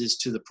ties this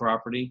to the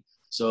property.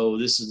 So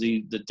this is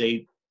the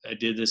date. I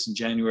did this in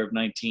January of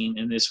 19,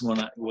 and this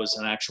one was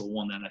an actual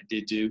one that I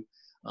did do.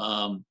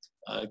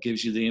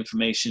 Gives you the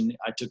information.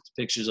 I took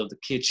the pictures of the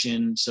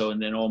kitchen, and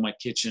then all my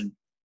kitchen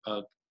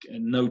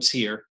notes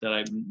here that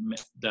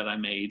I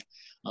made.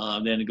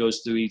 Then it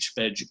goes through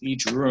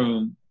each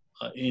room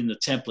in the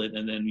template,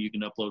 and then you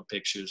can upload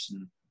pictures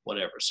and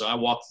whatever. So I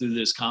walked through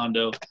this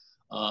condo,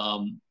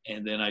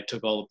 and then I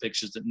took all the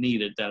pictures that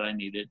I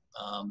needed,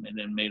 and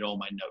then made all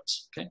my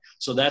notes. Okay,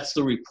 so that's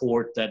the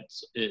report that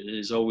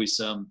is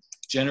always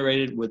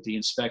generated with the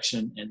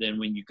inspection, and then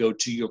when you go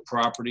to your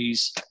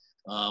properties.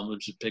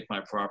 Let's just pick my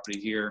property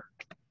here.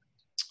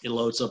 It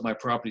loads up my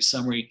property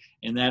summary,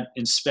 and that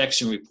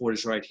inspection report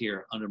is right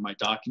here under my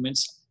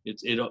documents.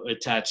 It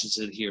attaches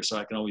it here, so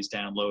I can always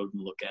download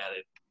and look at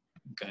it.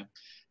 Okay,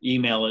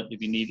 email it if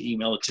you need.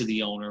 Email it to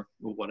the owner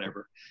or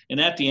whatever.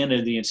 And at the end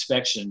of the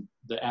inspection,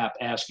 the app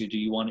asks you, do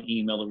you want to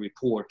email a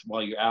report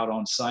while you're out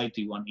on site?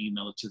 Do you want to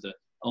email it to the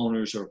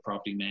owners or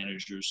property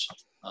managers?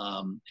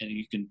 And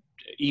you can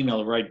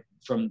email it right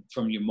from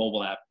your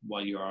mobile app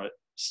while you are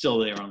still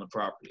there on the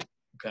property.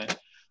 Okay.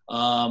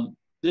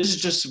 This is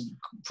just a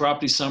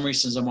property summary.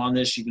 Since I'm on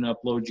this, you can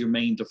upload your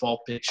main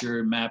default picture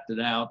and map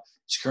it out.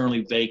 It's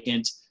currently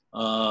vacant.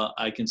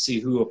 I can see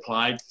who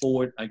applied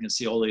for it. I can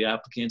see all the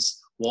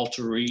applicants.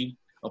 Walter Reed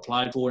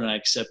applied for it, and I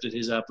accepted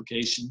his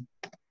application.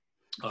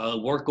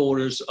 Work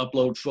orders,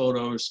 upload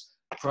photos,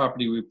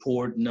 property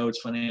report,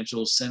 notes,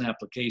 financials, send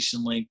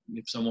application link.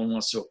 If someone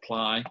wants to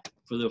apply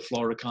for the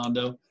Florida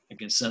condo, I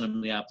can send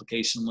them the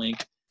application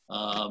link.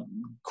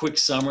 Quick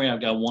summary,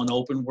 I've got one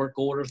open work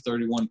order,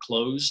 31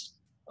 closed.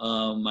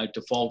 My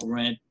default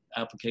rent,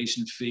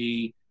 application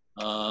fee,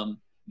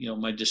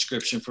 my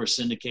description for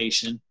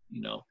syndication,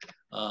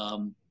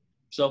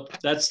 so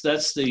that's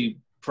the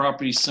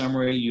property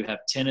summary. You have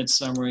tenant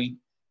summary.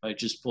 I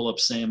just pull up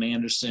Sam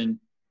Anderson,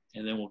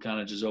 and then we'll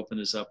kind of just open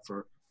this up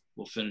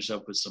we'll finish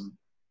up with some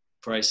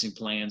pricing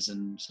plans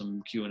and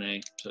some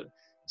Q&A. So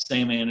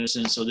Sam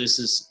Anderson, so this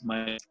is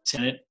my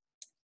tenant.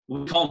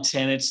 We call them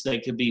tenants.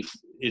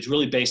 It's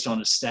really based on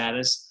the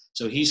status.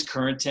 So he's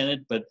current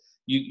tenant, but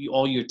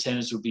all your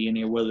tenants would be in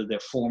here, whether they're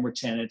former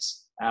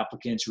tenants,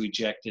 applicants,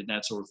 rejected, and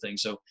that sort of thing.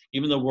 So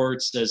even the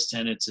word says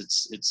tenants,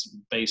 it's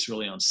based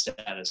really on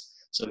status.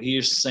 So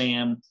here's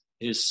Sam,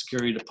 his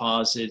security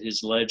deposit,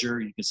 his ledger.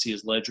 You can see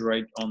his ledger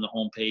right on the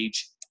home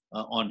page,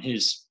 on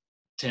his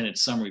tenant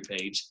summary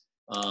page.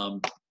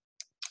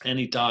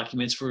 Any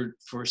documents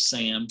for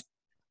Sam.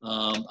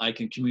 I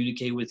can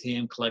communicate with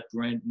him, collect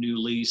rent, new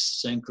lease,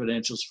 send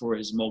credentials for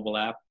his mobile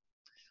app.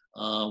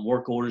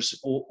 Work orders,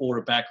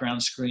 order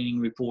background screening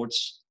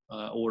reports,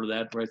 order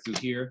that right through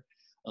here.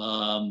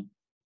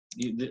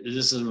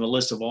 This is a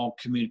list of all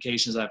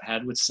communications I've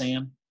had with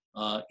Sam.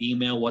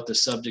 Email, what the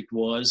subject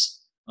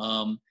was.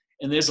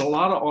 and there's a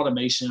lot of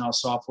automation in our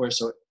software.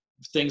 So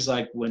things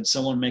like when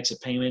someone makes a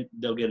payment,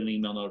 they'll get an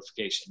email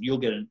notification. You'll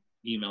get an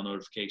email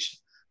notification.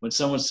 When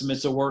someone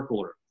submits a work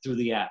order through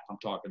the app I'm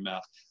talking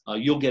about,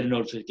 you'll get a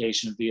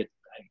notification via,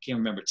 I can't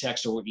remember,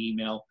 text or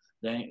email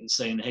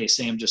saying, hey,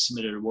 Sam just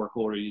submitted a work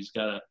order. He's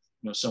got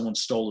someone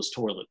stole his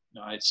toilet.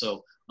 All right.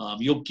 So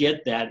you'll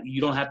get that. You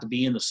don't have to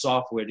be in the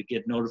software to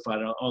get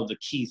notified on all the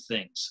key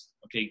things.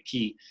 Okay.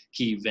 Key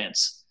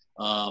events.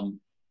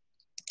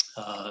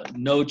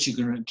 Notes, you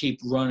can keep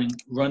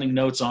running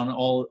notes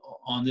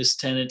on this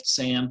tenant,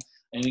 Sam,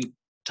 and you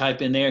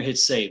type in there, hit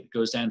save. It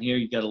goes down here,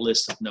 you got a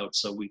list of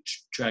notes. So we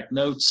track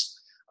notes,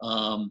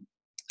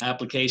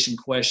 application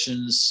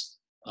questions,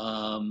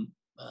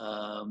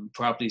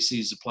 properties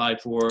he's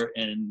applied for,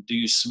 and do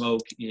you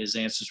smoke? His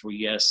answers were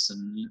yes.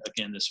 And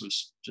again, this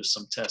was just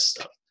some test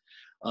stuff.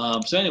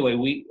 So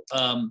anyway,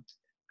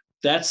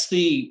 that's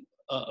a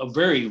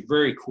very,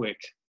 very quick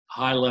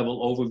high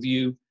level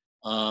overview.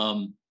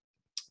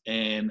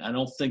 And I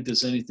don't think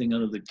there's anything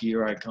under the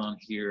gear icon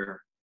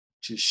here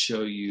to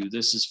show you.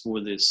 This is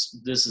for this.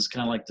 This is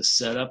kind of like the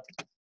setup.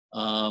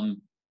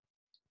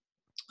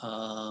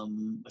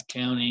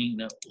 Accounting,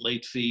 no,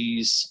 late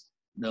fees,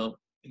 no,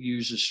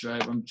 user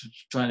stripe. I'm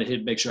trying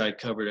to make sure I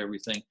covered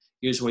everything.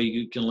 Here's where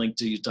you can link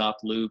to your doc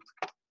loop.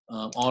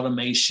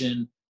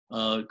 Automation,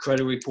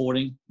 credit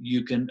reporting,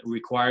 you can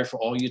require for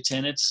all your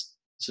tenants.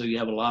 So you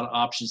have a lot of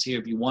options here.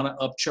 If you want to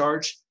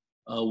upcharge,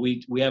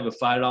 we have a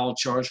 $5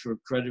 charge for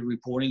credit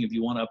reporting. If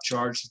you want to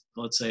upcharge,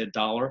 let's say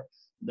 $1,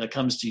 that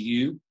comes to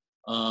you.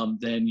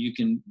 Then you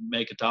can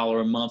make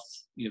 $1 a month.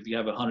 If you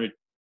have 100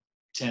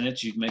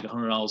 tenants, you can make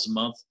 $100 a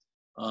month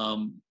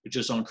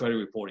just on credit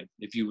reporting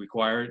if you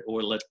require it,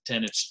 or let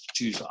tenants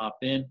choose to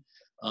opt in.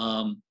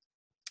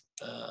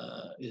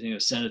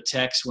 Send a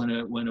text when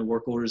a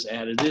work order is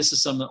added. This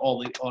is all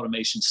the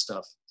automation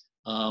stuff.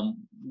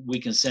 We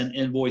can send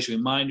invoice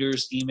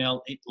reminders,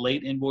 email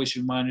late invoice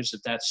reminders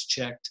if that's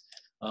checked.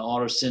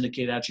 Auto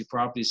syndicate out your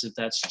properties if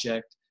that's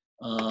checked.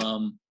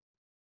 And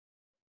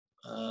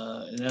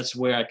that's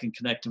where I can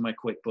connect to my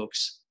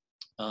QuickBooks.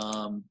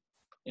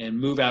 And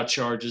move out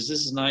charges.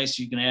 This is nice.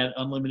 You can add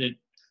unlimited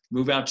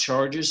move out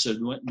charges. So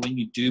when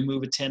you do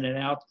move a tenant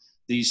out,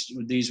 these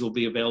will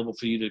be available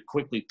for you to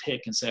quickly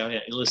pick and say, oh, yeah,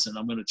 listen,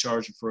 I'm going to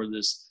charge you for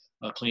this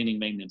cleaning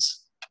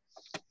maintenance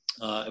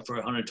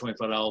for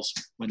 $125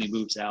 when he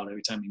moves out,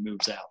 every time he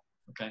moves out.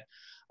 Okay.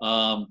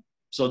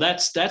 So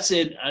that's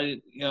it.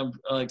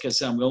 Like I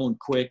said, I'm going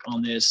quick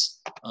on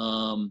this.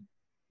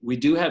 We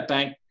do have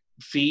bank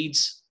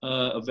feeds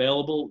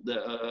available.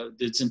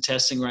 It's in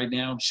testing right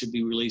now. Should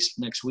be released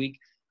next week.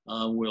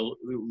 We'll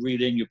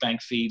read in your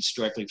bank feeds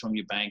directly from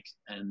your bank,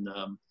 and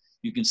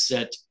you can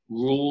set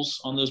rules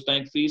on those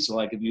bank feeds. So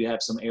like if you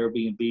have some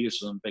Airbnb or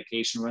some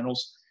vacation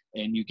rentals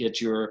and you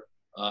get your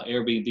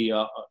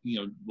Airbnb,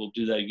 we'll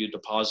do that, your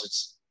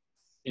deposits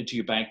into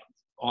your bank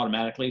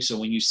automatically. So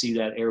when you see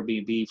that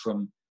Airbnb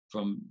from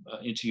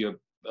into your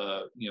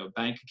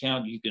bank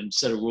account, you can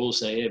set a rule,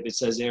 say, hey, if it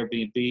says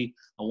Airbnb,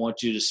 I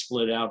want you to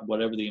split out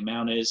whatever the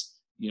amount is.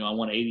 I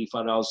want $85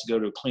 to go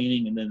to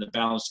cleaning and then the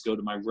balance to go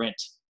to my rent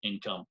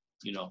income,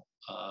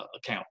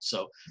 account.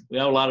 So we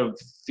have a lot of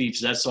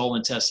features. That's all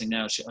in testing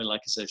now.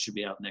 Like I said, it should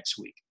be out next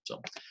week.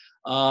 So,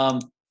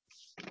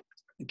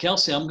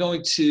 Kelsey, we're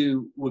going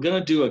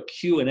to do a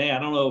Q&A. I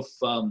don't know if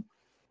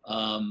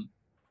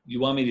you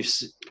want me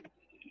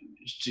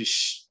to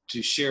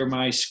share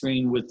my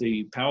screen with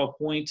the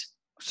PowerPoint.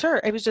 Sure.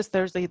 It was just,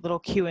 there's a little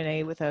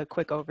Q&A with a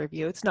quick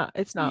overview. It's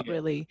not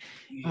really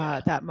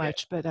that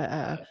much, but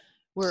so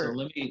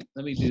let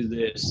me do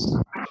this.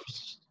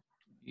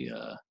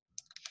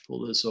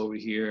 Pull this over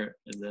here,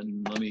 and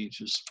then let me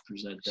just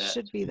present that.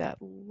 Should be that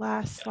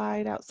last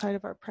slide outside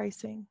of our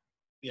pricing.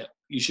 Yeah,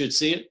 you should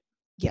see it.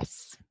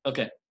 Yes.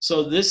 Okay,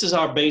 so this is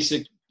our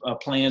basic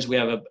plans. We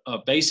have a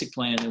basic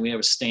plan, and we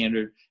have a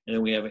standard, and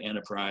then we have an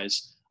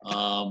enterprise.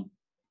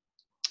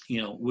 We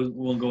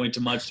won't go into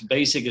much.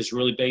 Basic is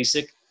really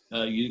basic.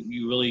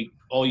 You really,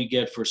 all you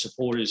get for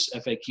support is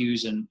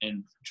FAQs and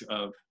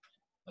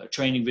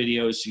training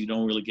videos. You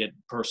don't really get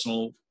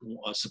personal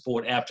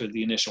support after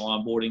the initial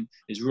onboarding.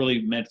 Is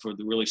really meant for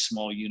the really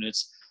small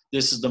units.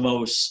 This is the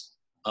most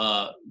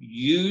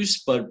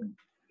used, but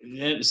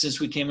since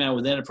we came out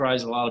with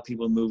enterprise, a lot of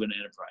people move into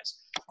enterprise.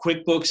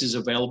 QuickBooks is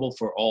available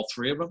for all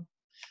three of them.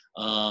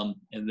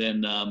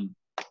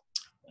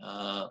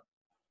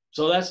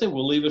 So that's it.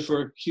 We'll leave it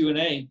for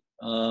Q&A.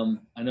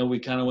 I know we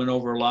kind of went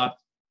over a lot,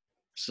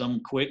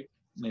 some quick,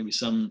 maybe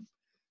some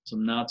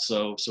not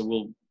so. So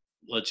we'll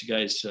let you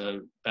guys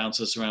bounce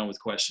us around with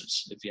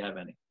questions if you have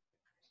any.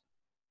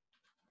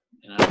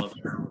 And I love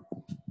it.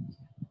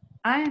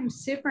 I am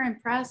super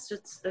impressed.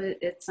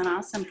 It's an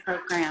awesome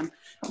program.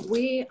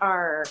 We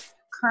are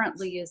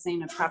currently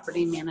using a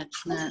property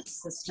management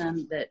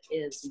system that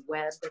is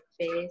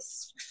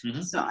web-based.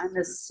 Mm-hmm. So I'm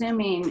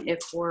assuming if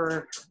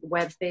we're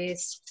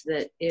web-based,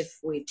 that if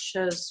we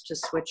chose to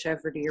switch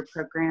over to your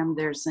program,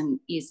 there's an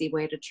easy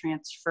way to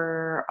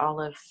transfer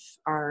all of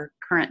our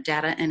current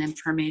data and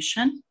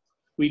information.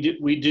 We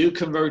do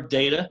convert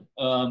data.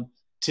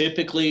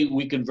 typically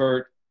we can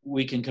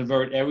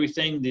convert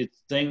everything. The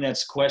thing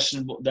that's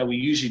questionable that we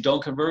usually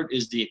don't convert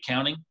is the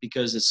accounting,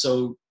 because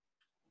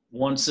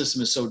one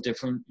system is so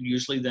different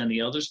usually than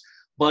the others.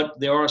 But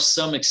there are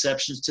some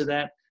exceptions to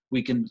that.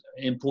 We can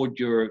import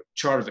your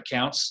chart of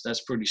accounts.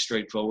 That's pretty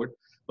straightforward.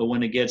 But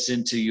when it gets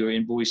into your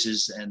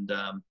invoices and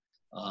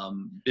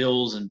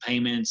bills and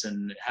payments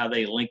and how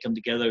they link them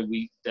together,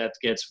 that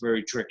gets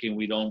very tricky, and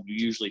we don't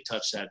usually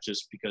touch that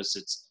just because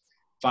it's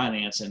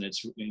finance and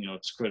it's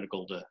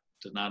critical to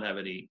not have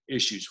any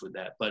issues with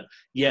that. But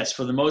yes,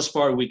 for the most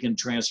part, we can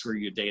transfer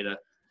your data,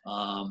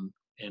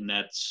 and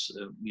that's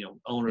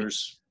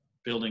owners,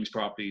 buildings,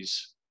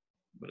 properties,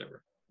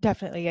 whatever.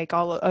 Definitely, like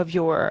all of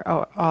your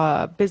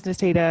business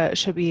data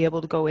should be able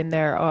to go in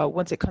there.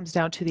 Once it comes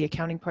down to the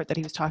accounting part that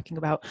he was talking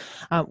about,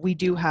 we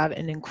do have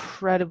an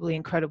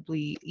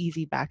incredibly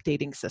easy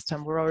backdating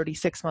system. We're already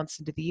 6 months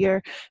into the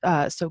year,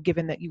 so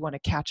given that you want to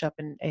catch up,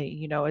 and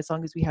as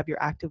long as we have your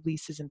active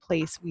leases in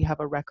place, we have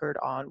a record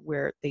on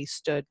where they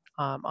stood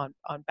on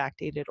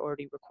backdated,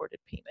 already recorded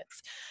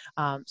payments.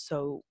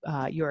 So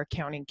your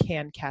accounting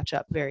can catch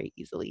up very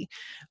easily.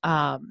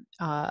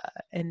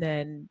 And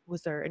then,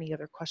 was there any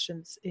other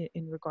questions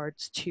in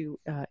regards to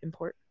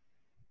import?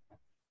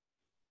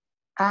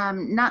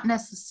 Not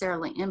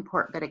necessarily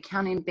import, but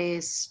accounting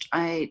based.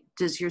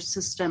 Does your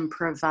system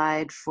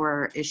provide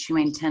for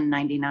issuing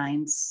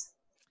 1099s?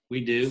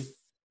 We do.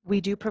 We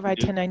do provide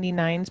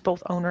 1099s,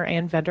 both owner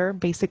and vendor.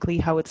 Basically,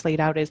 how it's laid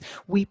out is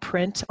we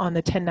print on the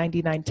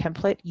 1099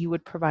 template. You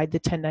would provide the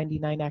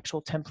 1099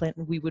 actual template,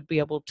 and we would be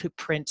able to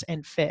print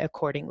and fit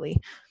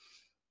accordingly.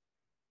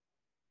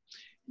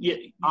 Yeah,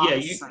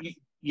 awesome.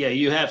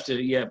 You have to,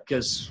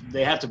 because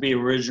they have to be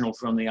original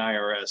from the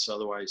IRS,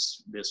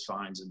 otherwise there's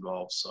fines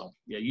involved. So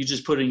yeah, you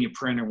just put it in your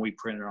printer and we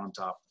print it on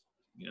top,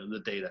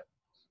 the data.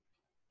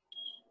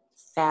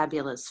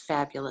 Fabulous.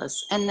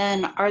 And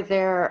then are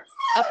there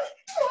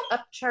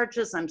up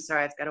charges? I'm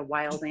sorry, I've got a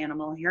wild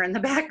animal here in the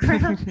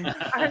background.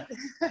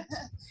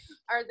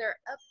 Are there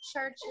up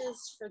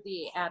charges for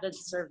the added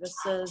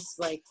services,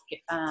 like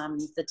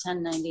the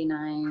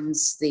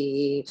 1099s,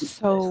 the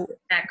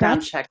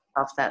background check,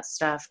 all that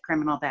stuff,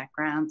 criminal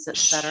backgrounds,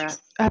 etc.?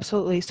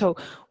 Absolutely. So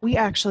we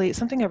actually,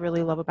 something I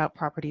really love about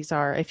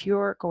PropertyZar, if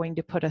you're going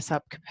to put us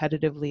up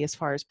competitively as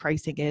far as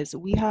pricing is,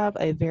 we have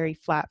a very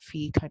flat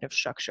fee kind of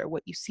structure.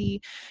 What you see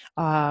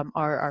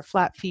are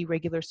flat fee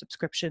regular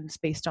subscriptions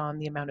based on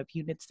the amount of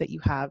units that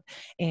you have.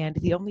 And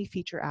the only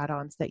feature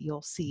add-ons that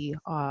you'll see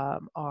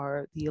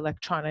are the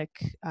electronic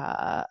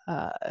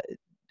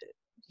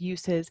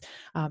uses,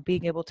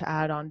 being able to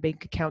add on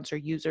bank accounts or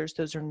users.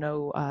 Those are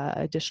no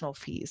additional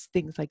fees.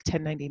 Things like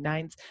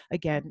 1099s,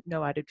 again,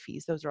 no added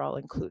fees. Those are all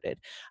included.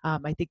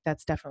 I think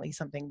that's definitely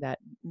something that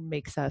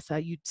makes us,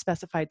 you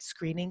specified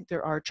screening.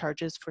 There are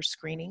charges for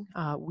screening.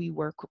 We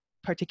work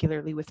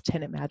particularly with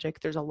Tenant Magic.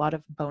 There's a lot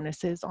of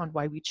bonuses on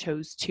why we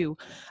chose to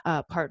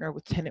partner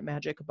with Tenant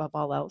Magic above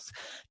all else.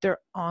 Their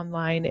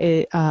online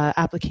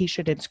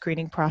application and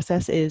screening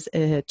process is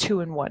a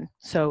 2-in-1.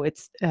 So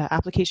it's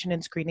application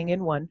and screening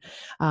in one.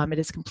 It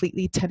is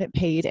completely tenant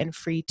paid and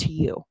free to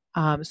you.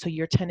 So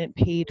your tenant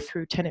paid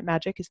through Tenant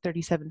Magic is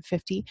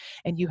 $37.50,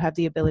 and you have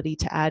the ability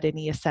to add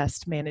any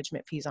assessed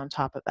management fees on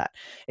top of that.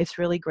 It's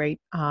really great.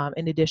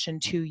 In addition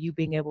to you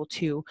being able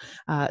to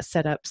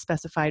set up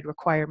specified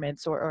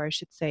requirements, or I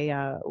should say,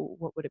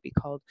 what would it be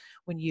called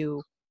when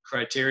you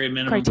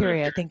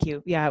criteria, thank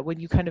you. Yeah, when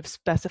you kind of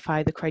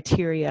specify the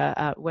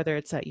criteria, whether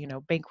it's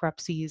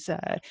bankruptcies,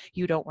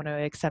 you don't want to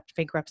accept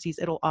bankruptcies,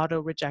 it'll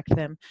auto reject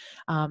them.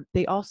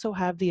 They also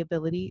have the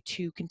ability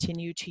to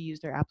continue to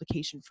use their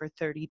application for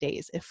 30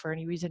 days. If for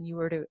any reason you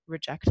were to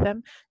reject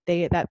them,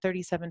 that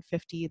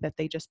 $37.50 that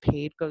they just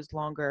paid goes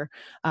longer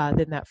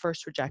than that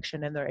first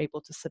rejection, and they're able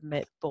to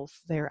submit both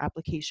their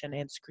application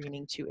and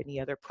screening to any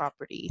other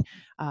property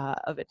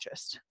of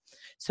interest.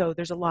 So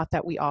there's a lot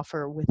that we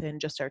offer within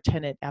just our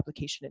tenant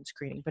application and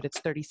screening, but it's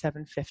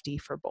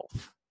 $37.50 for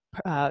both,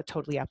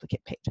 totally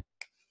applicant paid.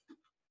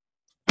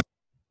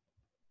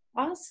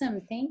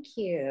 Awesome, thank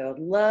you.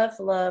 Love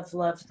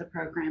the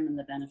program and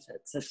the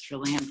benefits. It's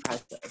really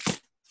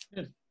impressive.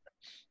 Good.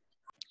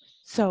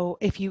 So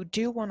if you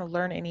do want to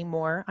learn any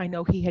more, I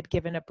know he had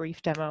given a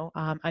brief demo.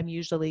 I'm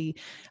usually,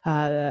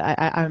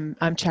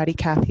 I'm Chatty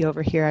Cathy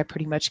over here. I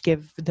pretty much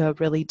give the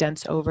really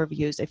dense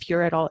overviews. If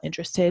you're at all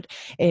interested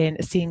in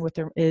seeing what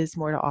there is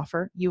more to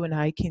offer, you and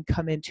I can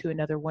come into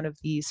another one of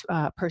these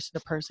person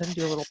to person,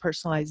 do a little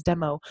personalized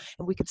demo,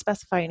 and we can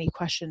specify any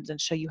questions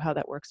and show you how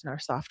that works in our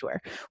software.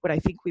 What I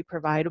think we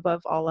provide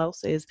above all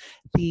else is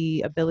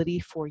the ability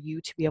for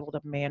you to be able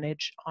to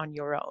manage on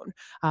your own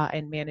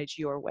and manage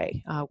your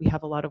way. We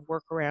have a lot of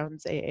workarounds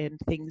and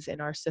things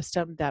in our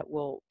system that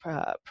will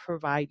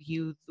provide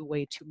you the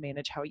way to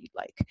manage how you'd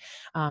like.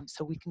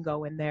 So we can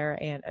go in there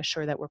and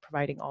assure that we're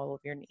providing all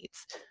of your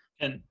needs.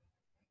 And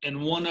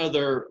one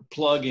other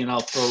plug-in I'll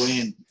throw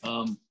in,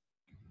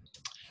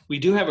 we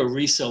do have a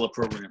reseller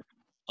program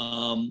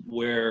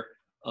where,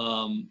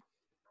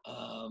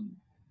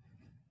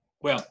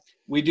 well,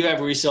 we do have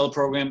a reseller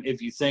program.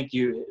 If you think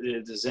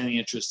if there's any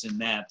interest in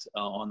that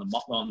on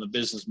the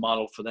business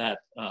model for that,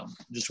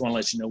 just want to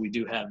let you know we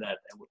do have that,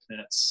 and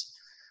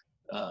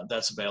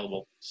that's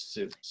available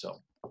too.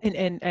 So.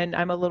 And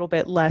I'm a little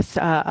bit less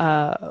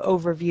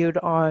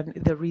overviewed on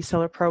the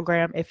reseller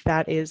program. If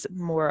that is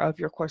more of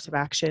your course of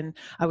action,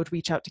 I would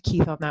reach out to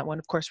Keith on that one.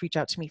 Of course, reach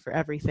out to me for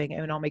everything,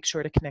 and I'll make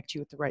sure to connect you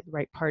with the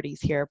right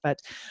parties here.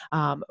 But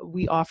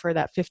we offer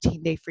that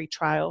 15-day free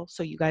trial,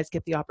 so you guys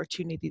get the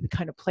opportunity to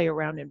kind of play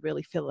around and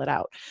really fill it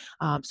out.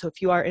 So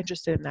if you are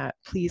interested in that,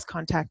 please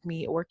contact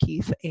me or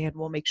Keith, and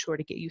we'll make sure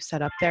to get you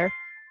set up there.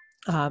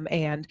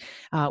 And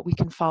we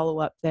can follow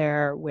up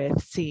there with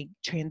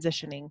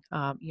transitioning,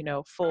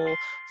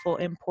 full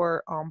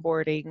import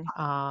onboarding,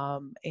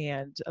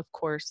 and of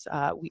course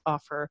we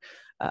offer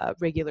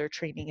regular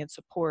training and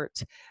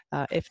support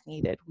if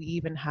needed. We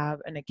even have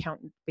an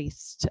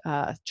accountant-based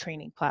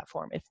training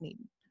platform if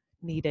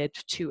needed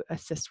to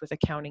assist with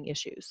accounting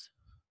issues.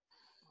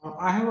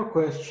 I have a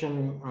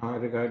question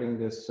regarding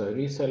this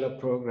reseller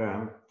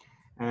program,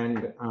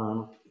 and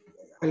I'll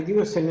give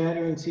a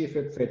scenario and see if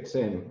it fits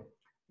in.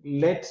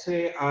 Let's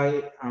say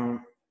I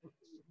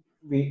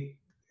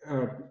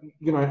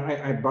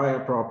buy a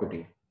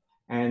property,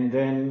 and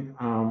then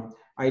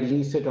I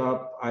lease it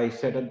up, I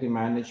set up the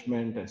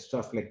management and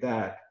stuff like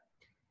that.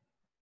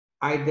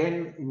 I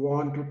then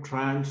want to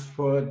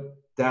transfer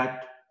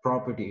that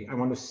property. I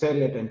want to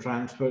sell it and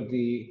transfer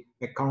the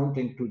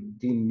accounting to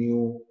the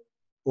new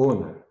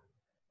owner.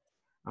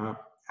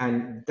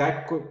 And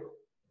that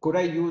could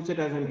I use it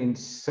as an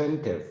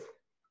incentive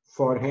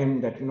for him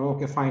that,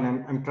 okay, fine,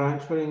 I'm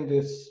transferring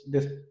this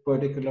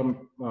particular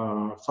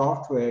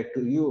software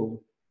to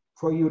you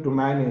for you to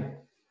manage,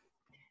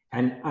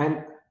 and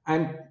I'm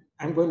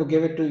going to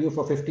give it to you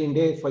for 15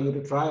 days for you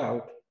to try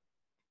out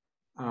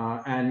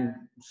and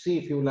see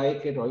if you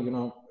like it, or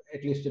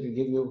at least it will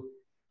give you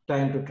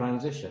time to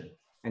transition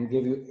and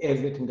give you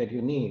everything that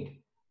you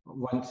need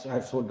once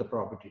I've sold the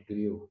property to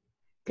you.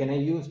 Can I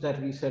use that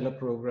reseller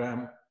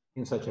program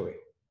in such a way?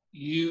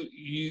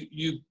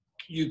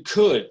 You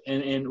could,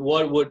 and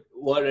what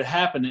would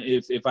happen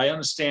if I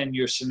understand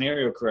your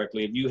scenario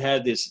correctly? If you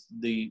had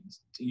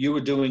you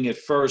were doing it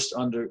first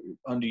under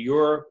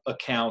your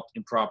account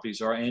in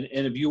PropertyZar,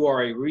 and if you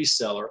are a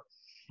reseller,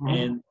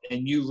 and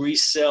you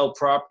resell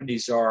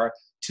PropertyZar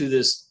to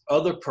this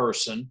other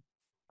person,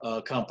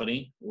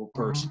 company or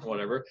person,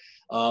 whatever,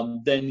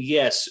 then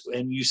yes,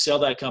 and you sell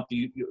that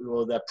company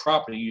or that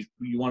property,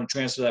 you want to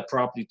transfer that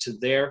property to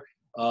their.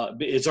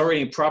 It's already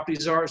in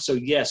PropertyZar, so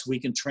yes, we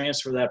can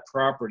transfer that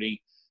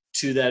property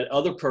to that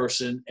other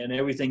person, and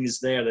everything is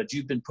there that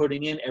you've been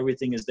putting in.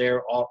 Everything is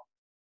there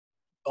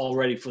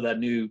already for that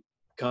new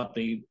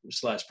company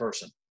 /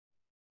 person.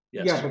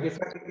 Yes. Yeah, but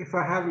if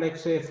I have, let's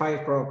say,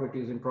 5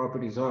 properties in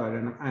PropertyZar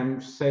and I'm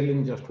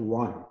selling just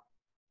one,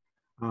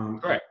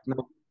 Correct.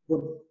 Now,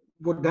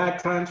 would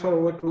that transfer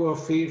over to a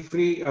free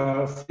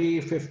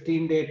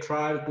 15-day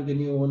trial to the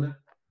new owner,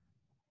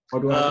 or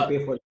do I have to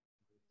pay for it?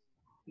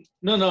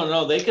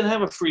 No. They can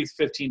have a free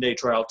 15-day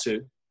trial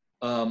too,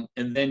 and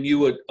then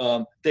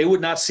they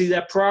would not see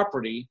that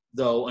property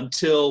though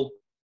until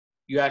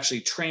you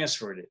actually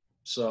transferred it.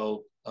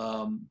 So,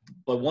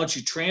 but once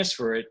you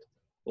transfer it,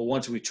 or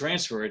once we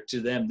transfer it to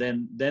them,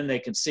 then they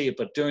can see it.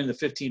 But during the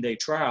 15-day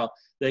trial,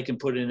 they can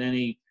put in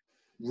any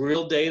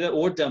real data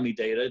or dummy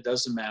data. It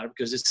doesn't matter,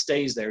 because it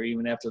stays there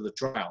even after the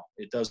trial.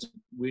 It doesn't.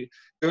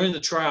 During the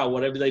trial,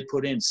 whatever they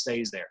put in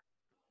stays there.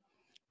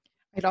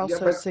 I'd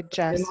also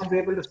suggest they're not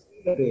able to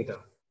see the data,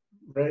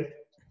 right?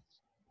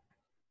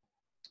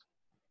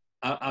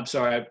 I'm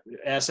sorry, I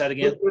asked that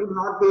again. They will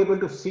not be able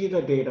to see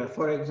the data.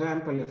 For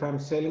example, if I'm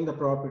selling the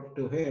property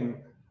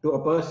to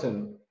a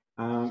person,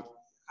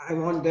 I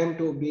want them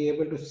to be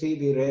able to see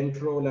the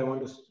rent roll. I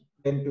want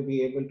them to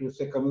be able to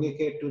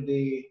communicate to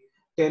the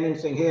tenant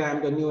saying, hey,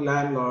 I'm the new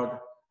landlord.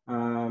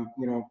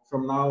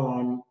 From now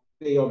on,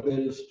 pay your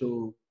bills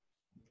to,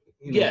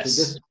 yes.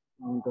 to this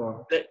amount.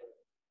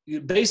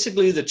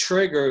 Basically, the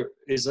trigger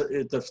is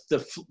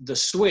the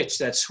switch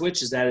that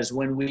switches that is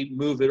when we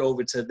move it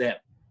over to them.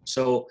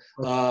 So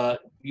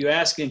you're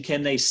asking,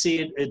 can they see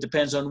it? It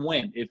depends on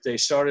when. If they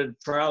started a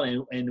trial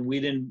and we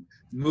didn't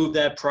move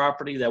that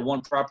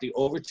one property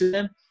over to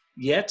them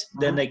yet,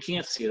 then they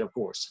can't see it, of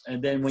course.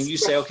 And then when you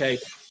say, okay,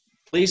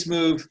 please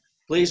move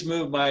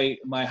my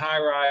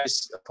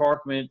high-rise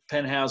apartment,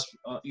 penthouse,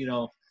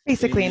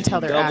 basically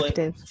until they're Dublin,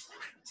 active.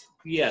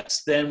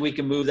 yes, then we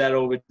can move that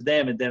over to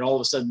them, and then all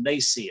of a sudden they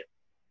see it.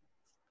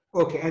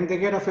 Okay, and they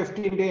get a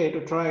 15-day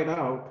to try it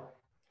out.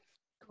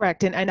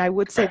 Correct, and I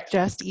would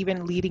suggest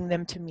even leading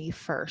them to me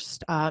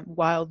first.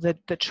 While the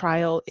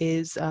trial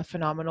is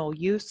phenomenal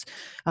use,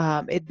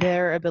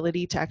 their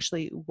ability to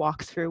actually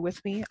walk through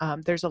with me.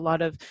 There's a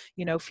lot of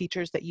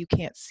features that you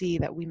can't see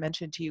that we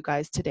mentioned to you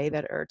guys today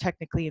that are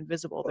technically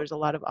invisible. There's a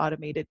lot of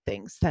automated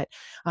things that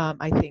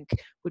I think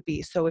would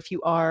be. So if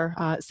you are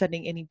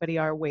sending anybody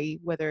our way,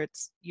 whether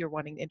it's you're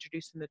wanting to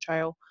introduce them to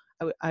trial,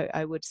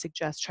 I would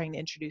suggest trying to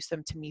introduce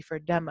them to me for a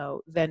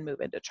demo, then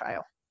move into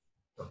trial.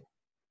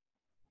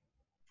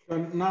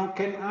 Now,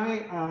 can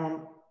I,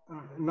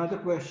 another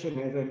question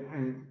is,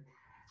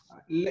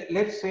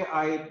 let's say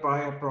I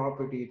buy a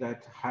property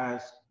that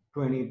has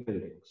 20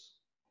 buildings.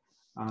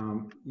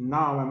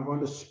 Now I'm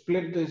going to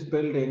split these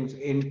buildings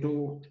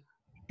into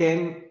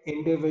 10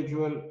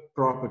 individual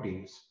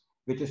properties,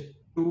 which is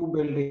 2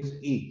 buildings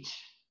each.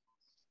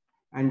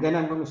 And then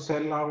I'm going to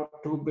sell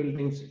out 2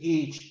 buildings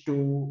each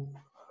to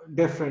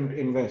different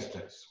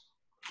investors.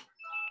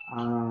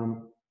 How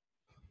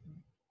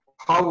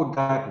would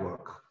that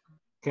work?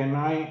 Can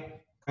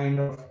I kind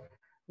of,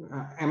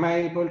 am I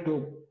able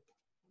to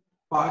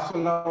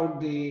parcel out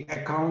the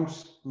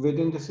accounts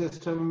within the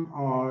system,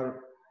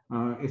 or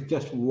it's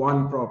just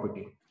one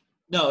property?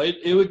 No,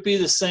 it would be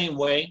the same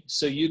way.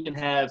 So you can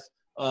have,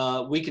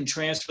 we can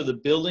transfer the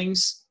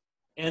buildings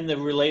and the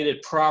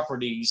related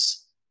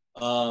properties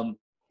to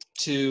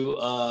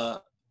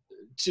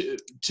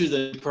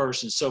the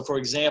person. So for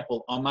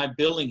example, on my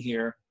building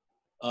here,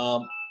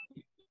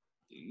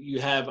 you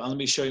have, let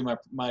me show you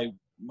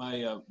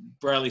my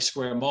Bradley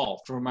Square Mall.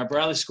 For my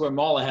Bradley Square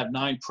Mall, I have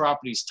 9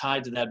 properties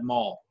tied to that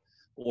mall.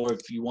 Or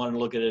if you want to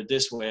look at it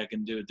this way, I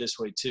can do it this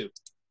way too.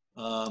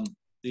 I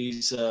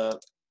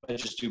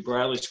just do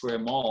Bradley Square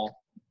Mall.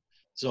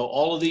 So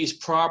all of these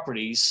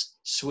properties,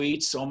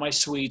 suites, all my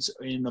suites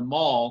in the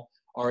mall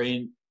are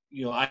in,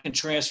 I can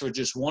transfer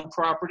just one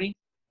property,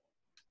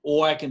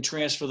 or I can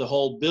transfer the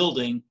whole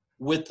building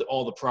with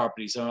all the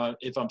properties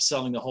if I'm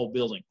selling the whole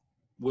building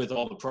with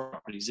all the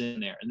properties in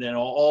there. And then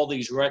all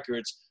these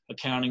records,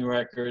 accounting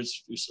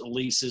records,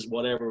 leases,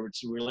 whatever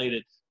it's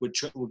related,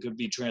 could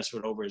be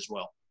transferred over as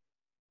well.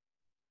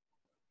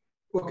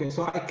 Okay,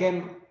 so I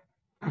can,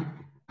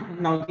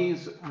 now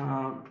these,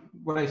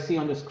 what I see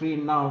on the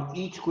screen now,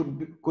 each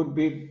could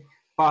be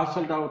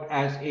parceled out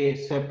as a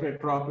separate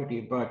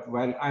property, but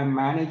while I'm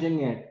managing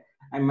it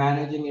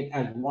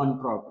as one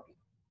property.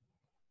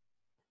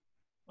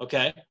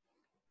 Okay.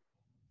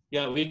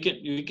 Yeah, we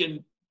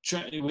can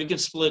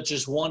split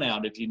just one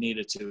out if you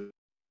needed to.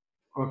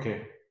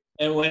 Okay.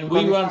 And when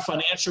we run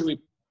financial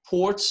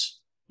reports,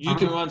 you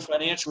can run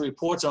financial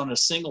reports on a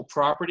single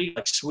property,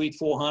 like Suite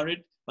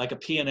 400, like a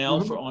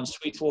P&L on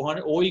Suite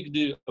 400, or you can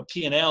do a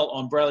P&L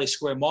on Bradley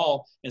Square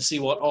Mall and see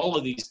what all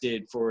of these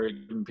did for a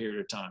given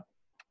period of time.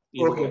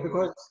 Okay,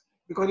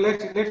 because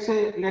let's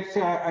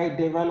say I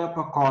develop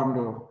a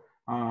condo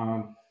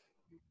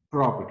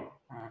property,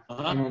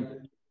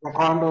 the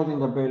condos in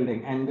the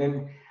building, and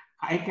then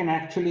I can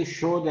actually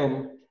show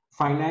them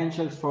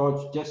financials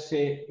for, just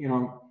say,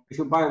 if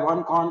you buy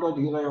one condo,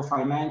 these are your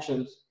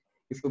financials.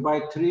 If you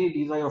buy 3,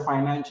 these are your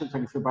financials,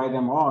 and if you buy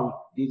them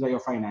all, these are your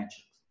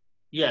financials.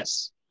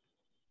 Yes.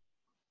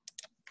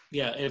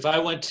 Yeah. If I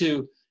went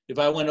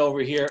over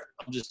here,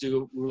 I'll just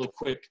do real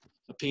quick.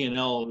 A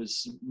P&L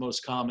is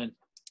most common.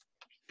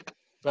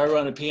 If I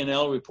run a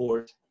P&L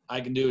report, I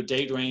can do a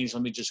date range.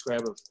 Let me just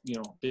grab a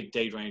big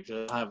date range.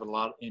 I have a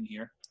lot in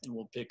here, and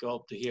we'll pick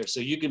up to here. So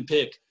you can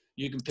pick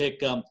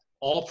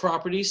all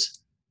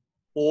properties,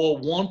 or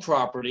one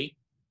property,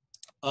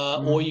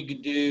 or you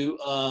can do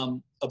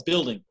a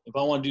building. If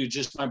I want to do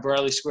just my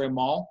Bradley Square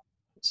Mall,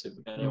 let's see if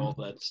we got all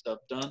that stuff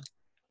done.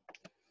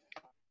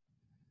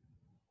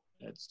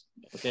 That's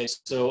okay.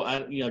 So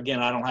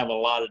again, I don't have a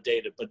lot of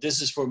data, but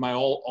this is for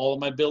all of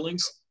my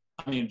buildings.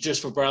 I mean,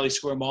 just for Bradley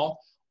Square Mall.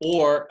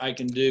 Or I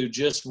can do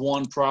just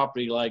one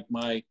property, like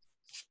my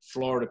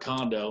Florida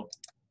condo,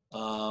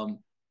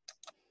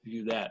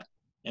 do that.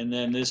 And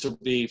then this will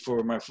be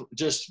for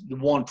just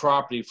one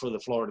property for the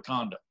Florida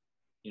condo,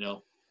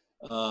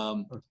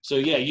 So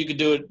yeah, you could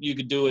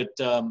do it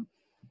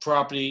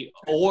property,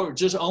 or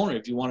just owner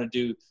if you want to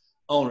do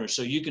owner.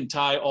 So you can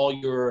tie all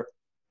your,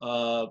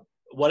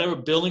 whatever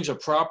buildings or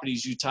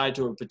properties you tie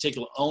to a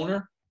particular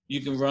owner,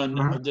 you can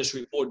run this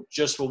report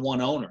just for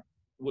one owner,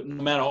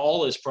 no matter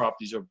all his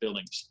properties or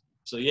buildings.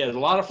 So yeah, there's a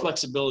lot of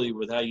flexibility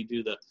with how you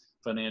do the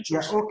financials.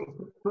 Yeah, okay.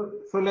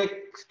 So like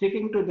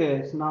sticking to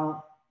this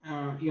now,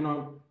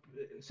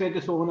 say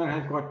this owner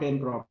has got 10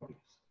 properties.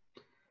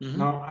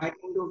 Now I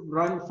can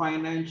run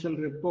financial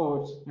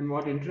reports, and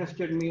what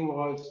interested me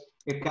was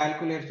it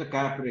calculates the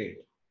cap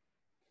rate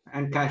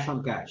and cash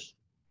on cash.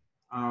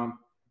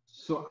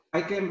 So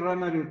I can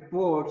run a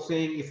report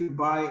saying if you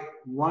buy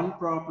one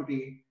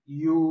property,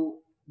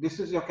 this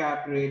is your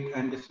cap rate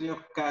and this is your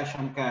cash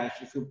on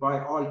cash. If you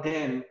buy all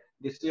 10,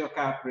 this is your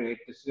cap rate,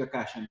 this is your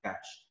cash on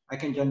cash. I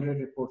can generate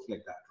reports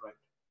like that, right?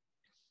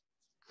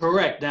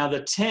 Correct. Now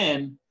the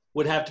 10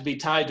 would have to be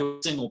tied to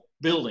a single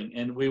building,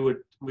 and we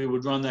would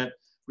run that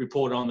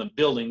report on the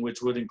building,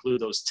 which would include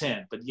those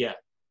 10. But yeah.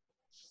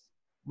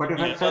 But if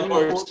I'm selling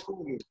a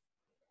portfolio,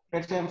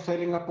 let's say I'm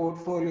selling a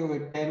portfolio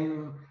with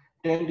 10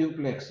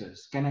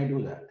 duplexes, can I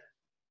do that?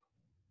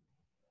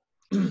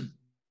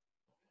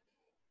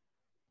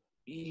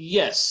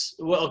 Yes.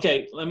 Well,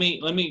 okay. Let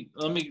me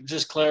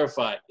just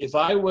clarify. If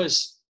I wanted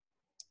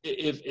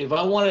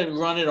to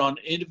run it on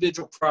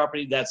individual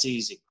property, that's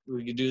easy.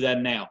 We can do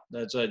that now.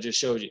 That's what I just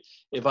showed you.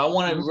 If I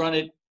want to run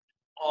it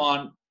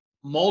on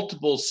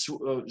multiple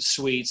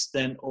suites,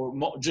 then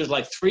just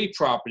like 3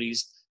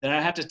 properties, then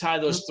I have to tie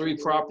those 3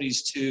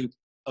 properties to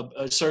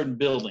a certain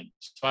building,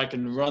 so I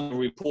can run the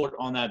report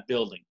on that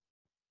building.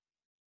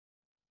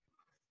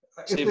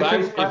 So if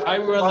I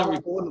run the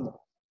report,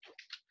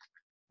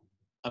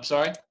 I'm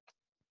sorry?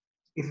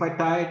 If I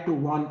tie it to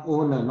one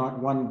owner, not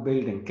one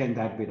building, can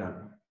that be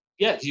done?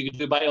 Yes, you can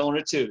do by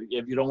owner too.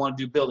 If you don't want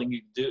to do building,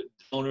 you can do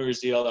owner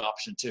is the other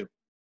option too.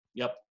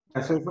 Yep.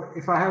 So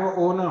if I have an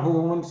owner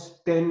who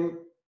owns 10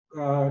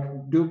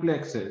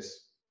 duplexes,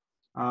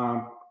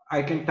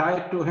 I can tie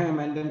it to him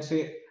and then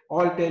say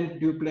all 10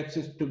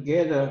 duplexes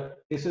together,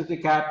 this is the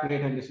cap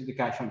rate and this is the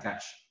cash on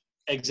cash.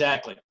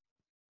 Exactly.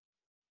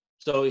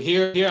 So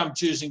here I'm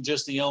choosing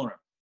just the owner.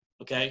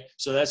 Okay,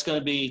 so that's going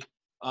to be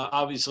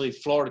obviously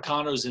Florida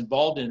Condos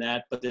involved in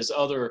that, but there's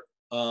other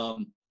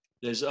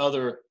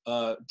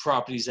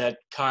properties that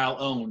Kyle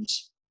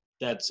owns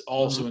that's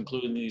also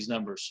included in these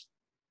numbers.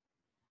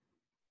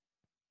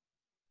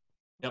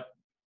 Yep.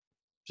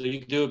 So you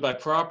can do it by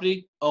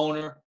property,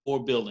 owner,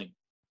 or building.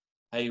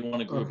 How you want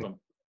to group them.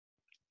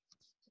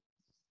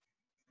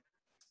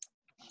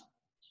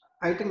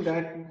 I think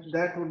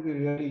that would be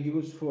really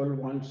useful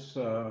once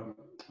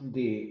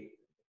the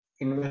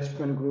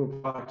investment group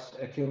starts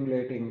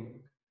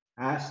accumulating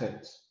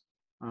assets.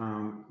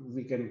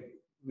 We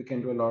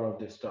can do a lot of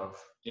this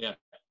stuff. Yeah.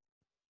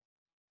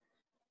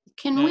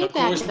 Can we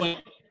back?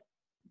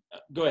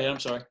 Go ahead. I'm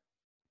sorry.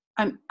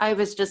 I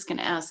was just going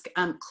to ask,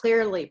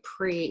 clearly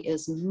Pri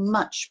is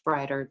much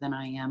brighter than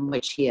I am,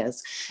 which he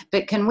is,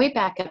 but can we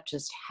back up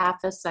just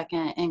half a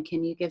second and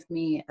can you give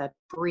me a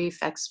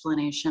brief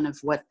explanation of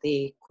what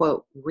the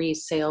quote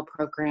resale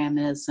program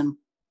is and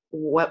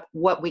what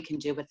we can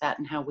do with that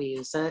and how we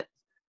use it?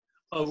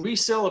 A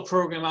reseller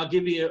program, I'll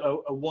give you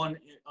a one.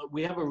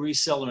 We have a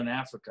reseller in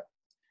Africa.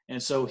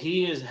 And so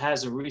he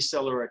has a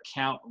reseller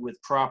account with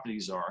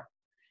PropertyZar.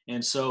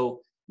 And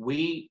so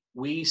we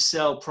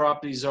sell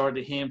PropertyZar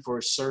to him for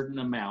a certain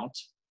amount,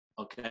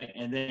 okay?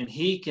 And then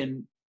he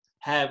can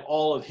have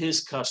all of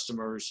his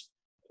customers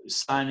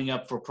signing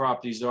up for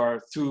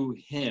PropertyZar through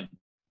him.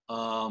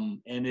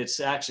 And it's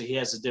actually, he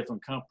has a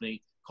different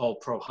company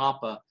called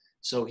ProHapa.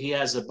 So he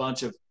has a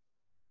bunch of,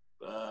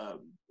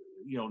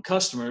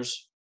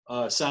 customers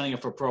signing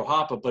up for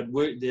ProHapa, but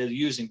they're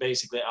using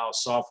basically our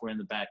software in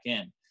the back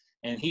end.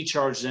 And he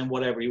charges them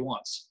whatever he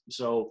wants.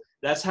 So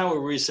that's how a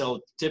resale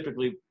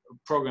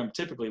program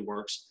typically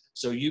works.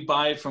 So you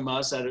buy it from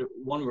us at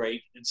one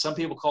rate, and some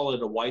people call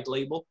it a white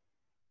label,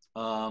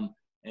 and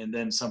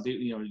then some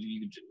people,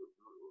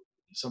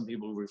 some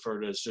people refer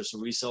to it as just a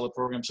reseller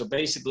program. So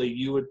basically,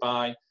 you would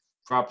buy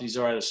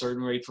PropertyZar at a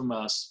certain rate from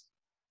us,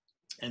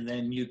 and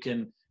then you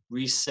can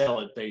resell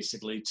it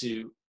basically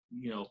to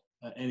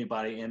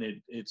anybody, and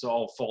it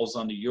all falls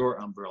under your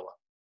umbrella.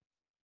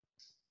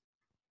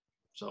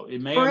 So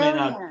it may or may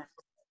not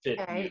fit.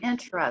 Okay,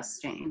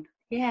 interesting.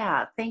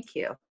 Yeah, thank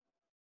you.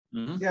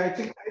 Mm-hmm. Yeah, I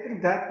think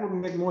that would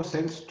make more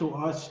sense to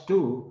us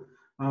too.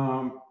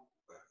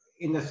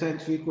 In the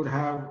sense we could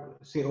have,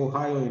 say,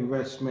 Ohio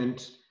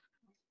Investments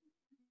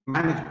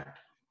Management,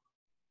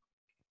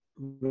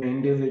 where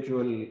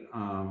individual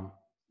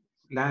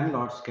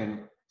landlords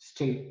can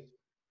still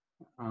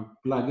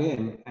plug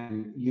in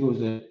and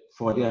use it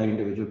for their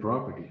individual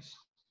properties.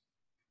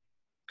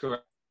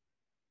 Correct.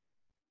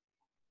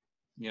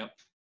 Yep.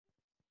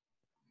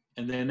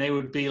 And then they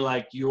would be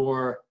like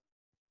your.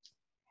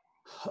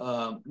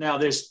 Now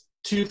there's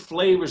two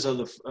flavors of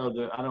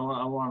the. I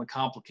don't want to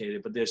complicate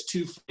it, but there's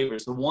two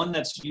flavors. The one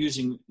that's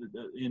using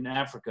in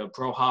Africa,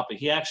 ProHapa.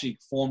 He actually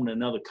formed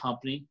another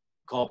company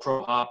called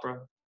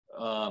ProHapa,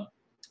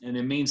 and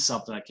it means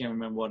something. I can't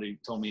remember what he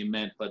told me it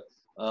meant, but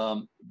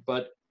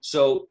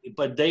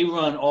they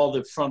run all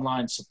the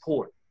frontline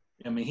support.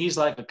 I mean, he's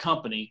like a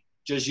company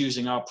just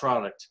using our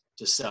product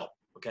to sell.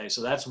 Okay,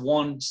 so that's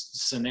one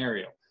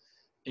scenario.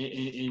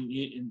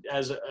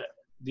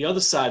 The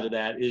other side of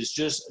that is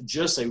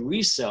just a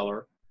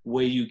reseller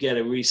where you get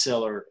a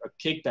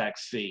kickback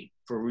fee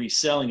for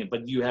reselling it,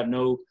 but you have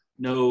you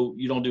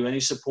don't do any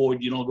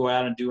support, you don't go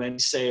out and do any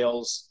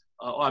sales.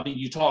 I mean,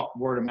 you talk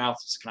word of mouth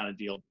kind of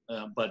deal,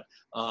 but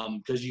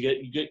because you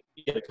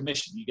get a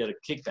commission, you get a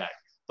kickback.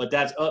 But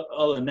that's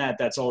other than that,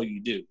 that's all you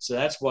do. So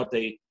that's what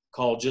they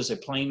call just a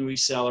plain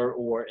reseller,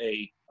 or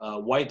a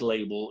white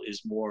label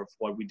is more of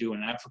what we do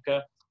in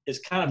Africa. It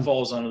kind of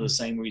falls under the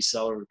same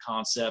reseller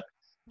concept,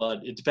 but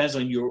it depends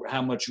on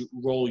how much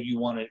role you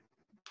want to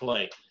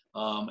play.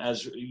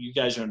 As you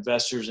guys are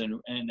investors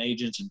and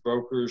agents and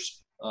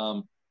brokers,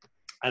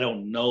 I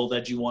don't know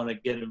that you want to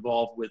get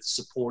involved with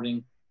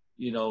supporting,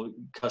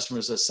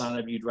 customers that sign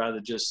up. You'd rather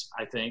just,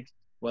 I think,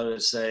 whether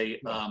to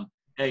say,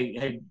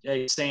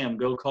 hey, Sam,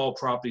 go call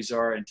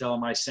PropertyZar and tell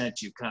them I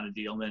sent you, kind of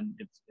deal. And then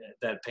if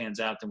that pans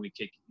out, then we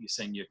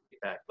send you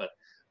a kickback. But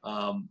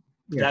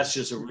that's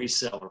just a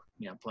reseller,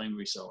 plain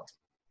reseller.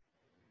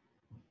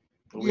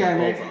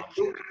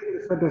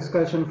 It's a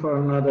discussion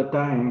for another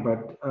time,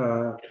 but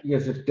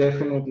yes,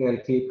 definitely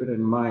I'll keep it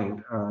in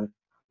mind.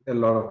 A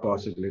lot of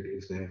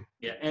possibilities there.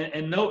 Yeah,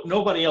 and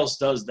nobody else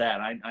does that.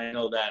 I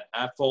know that.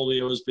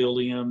 Appfolios,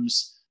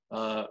 Billiams,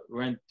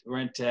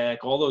 Rent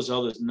Tech, all those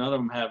others, none of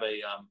them have a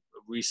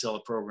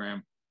reseller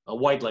program a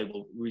white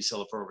label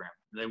reseller program.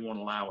 They won't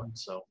allow it.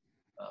 So,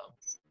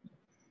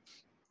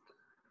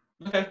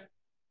 okay.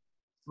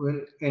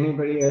 Well,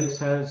 anybody else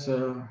has?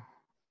 Well,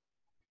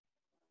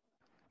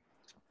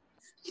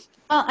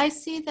 I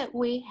see that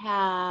we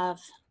have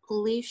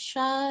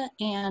Alicia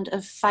and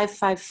a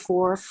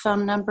 554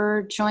 phone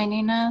number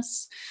joining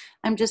us.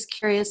 I'm just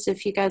curious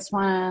if you guys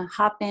want to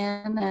hop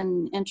in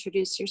and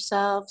introduce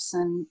yourselves,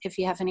 and if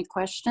you have any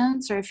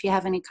questions or if you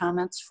have any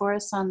comments for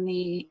us on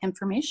the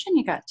information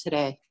you got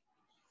today.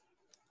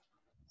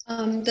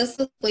 This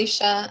is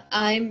Alicia.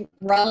 I'm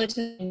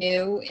relatively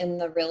new in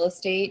the real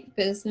estate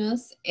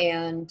business,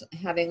 and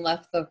having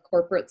left the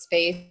corporate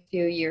space a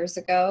few years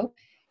ago,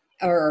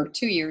 or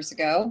 2 years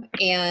ago,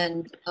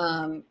 and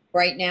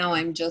right now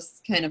I'm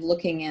just kind of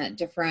looking at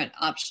different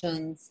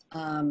options,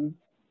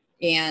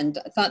 and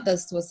I thought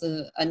this was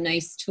a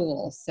nice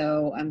tool,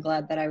 so I'm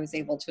glad that I was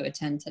able to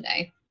attend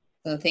today.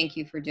 So thank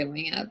you for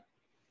doing it.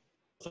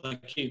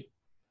 Thank you.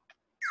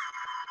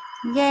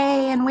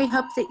 Yay, and we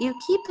hope that you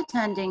keep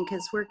attending,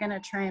 because we're going to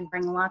try and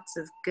bring lots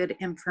of good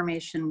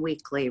information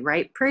weekly,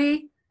 right,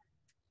 Pri?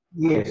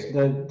 Yes,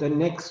 the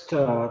next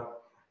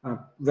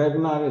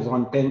webinar is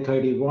on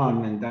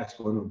 10/31, and that's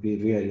going to be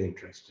really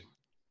interesting.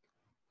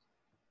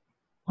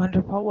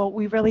 Wonderful. Well,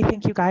 we really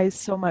thank you guys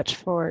so much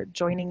for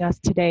joining us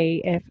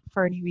today. If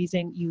for any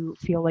reason you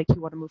feel like you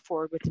want to move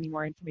forward with any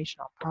more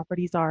information on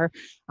PropertyZar,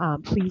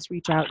 please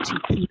reach out to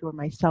Keith or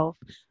myself.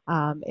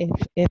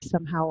 If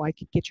somehow I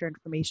could get your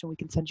information, we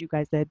can send you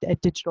guys a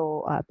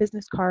digital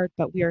business card,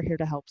 but we are here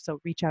to help. So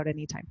reach out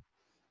anytime.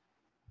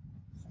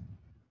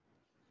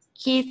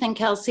 Keith and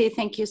Kelsey,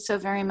 thank you so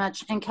very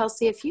much. And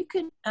Kelsey, if you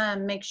could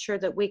make sure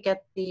that we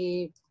get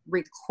the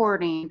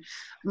recording.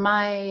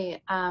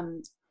 My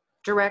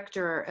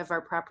director of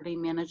our property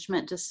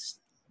management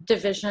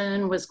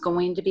division was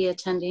going to be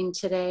attending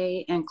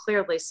today, and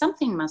clearly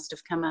something must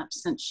have come up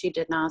since she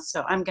did not.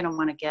 So I'm going to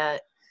want to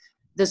get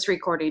this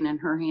recording in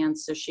her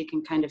hands so she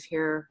can kind of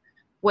hear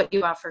what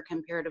you offer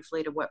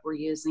comparatively to what we're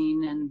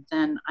using, and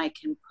then I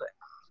can put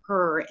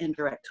her in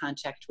direct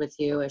contact with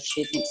you if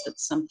she thinks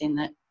it's something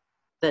that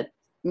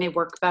may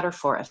work better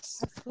for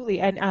us.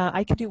 Absolutely, and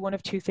I can do one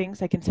of two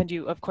things. I can send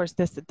you, of course,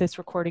 this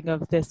recording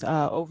of this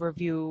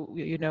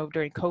overview,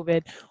 during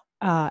COVID,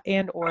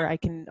 and or I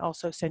can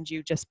also send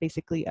you just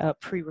basically a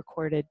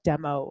pre-recorded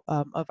demo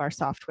of our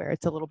software.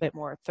 It's a little bit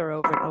more thorough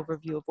of an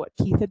overview of what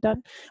Keith had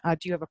done.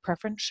 Do you have a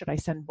preference? Should I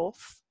send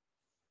both?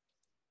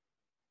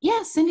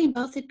 Yeah, sending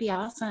both would be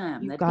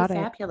awesome. That'd be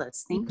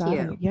fabulous. Thank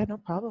you. Yeah, no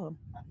problem.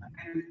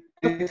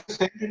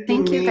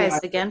 Thank you guys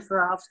again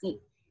for all the.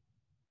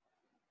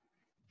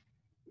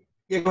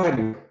 Yeah, go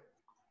ahead.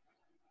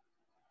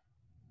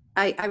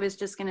 I was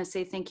just going to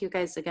say thank you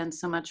guys again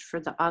so much for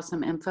the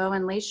awesome info.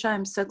 And Leisha,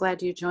 I'm so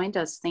glad you joined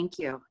us. Thank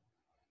you.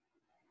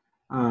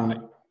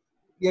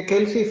 Yeah,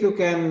 Kelsey, if you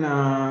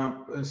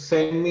can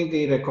send me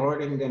the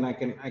recording, then I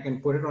can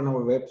put it on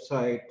our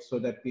website so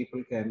that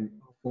people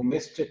who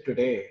missed it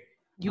today,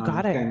 you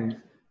got it,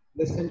 can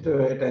listen to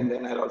it, and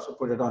then I'll also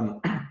put it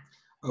on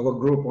our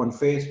group on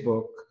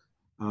Facebook,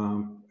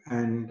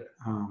 and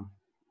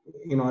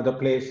other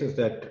places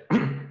that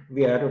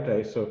we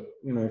advertise, so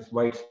it's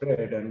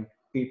widespread and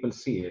people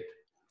see it.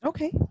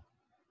 Okay.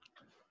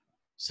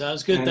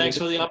 Sounds good. Thanks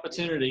for the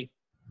opportunity.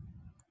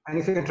 And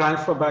if you can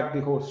transfer back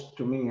the host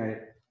to me,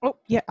 Oh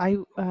yeah,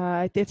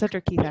 it's under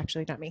Keith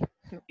actually, not me.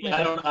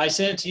 Yeah, I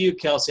sent it to you,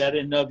 Kelsey. I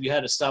didn't know if you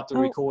had to stop the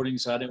recording,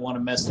 so I didn't want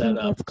to mess that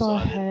up. Let's go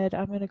ahead.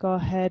 I'm going to go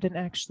ahead and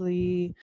actually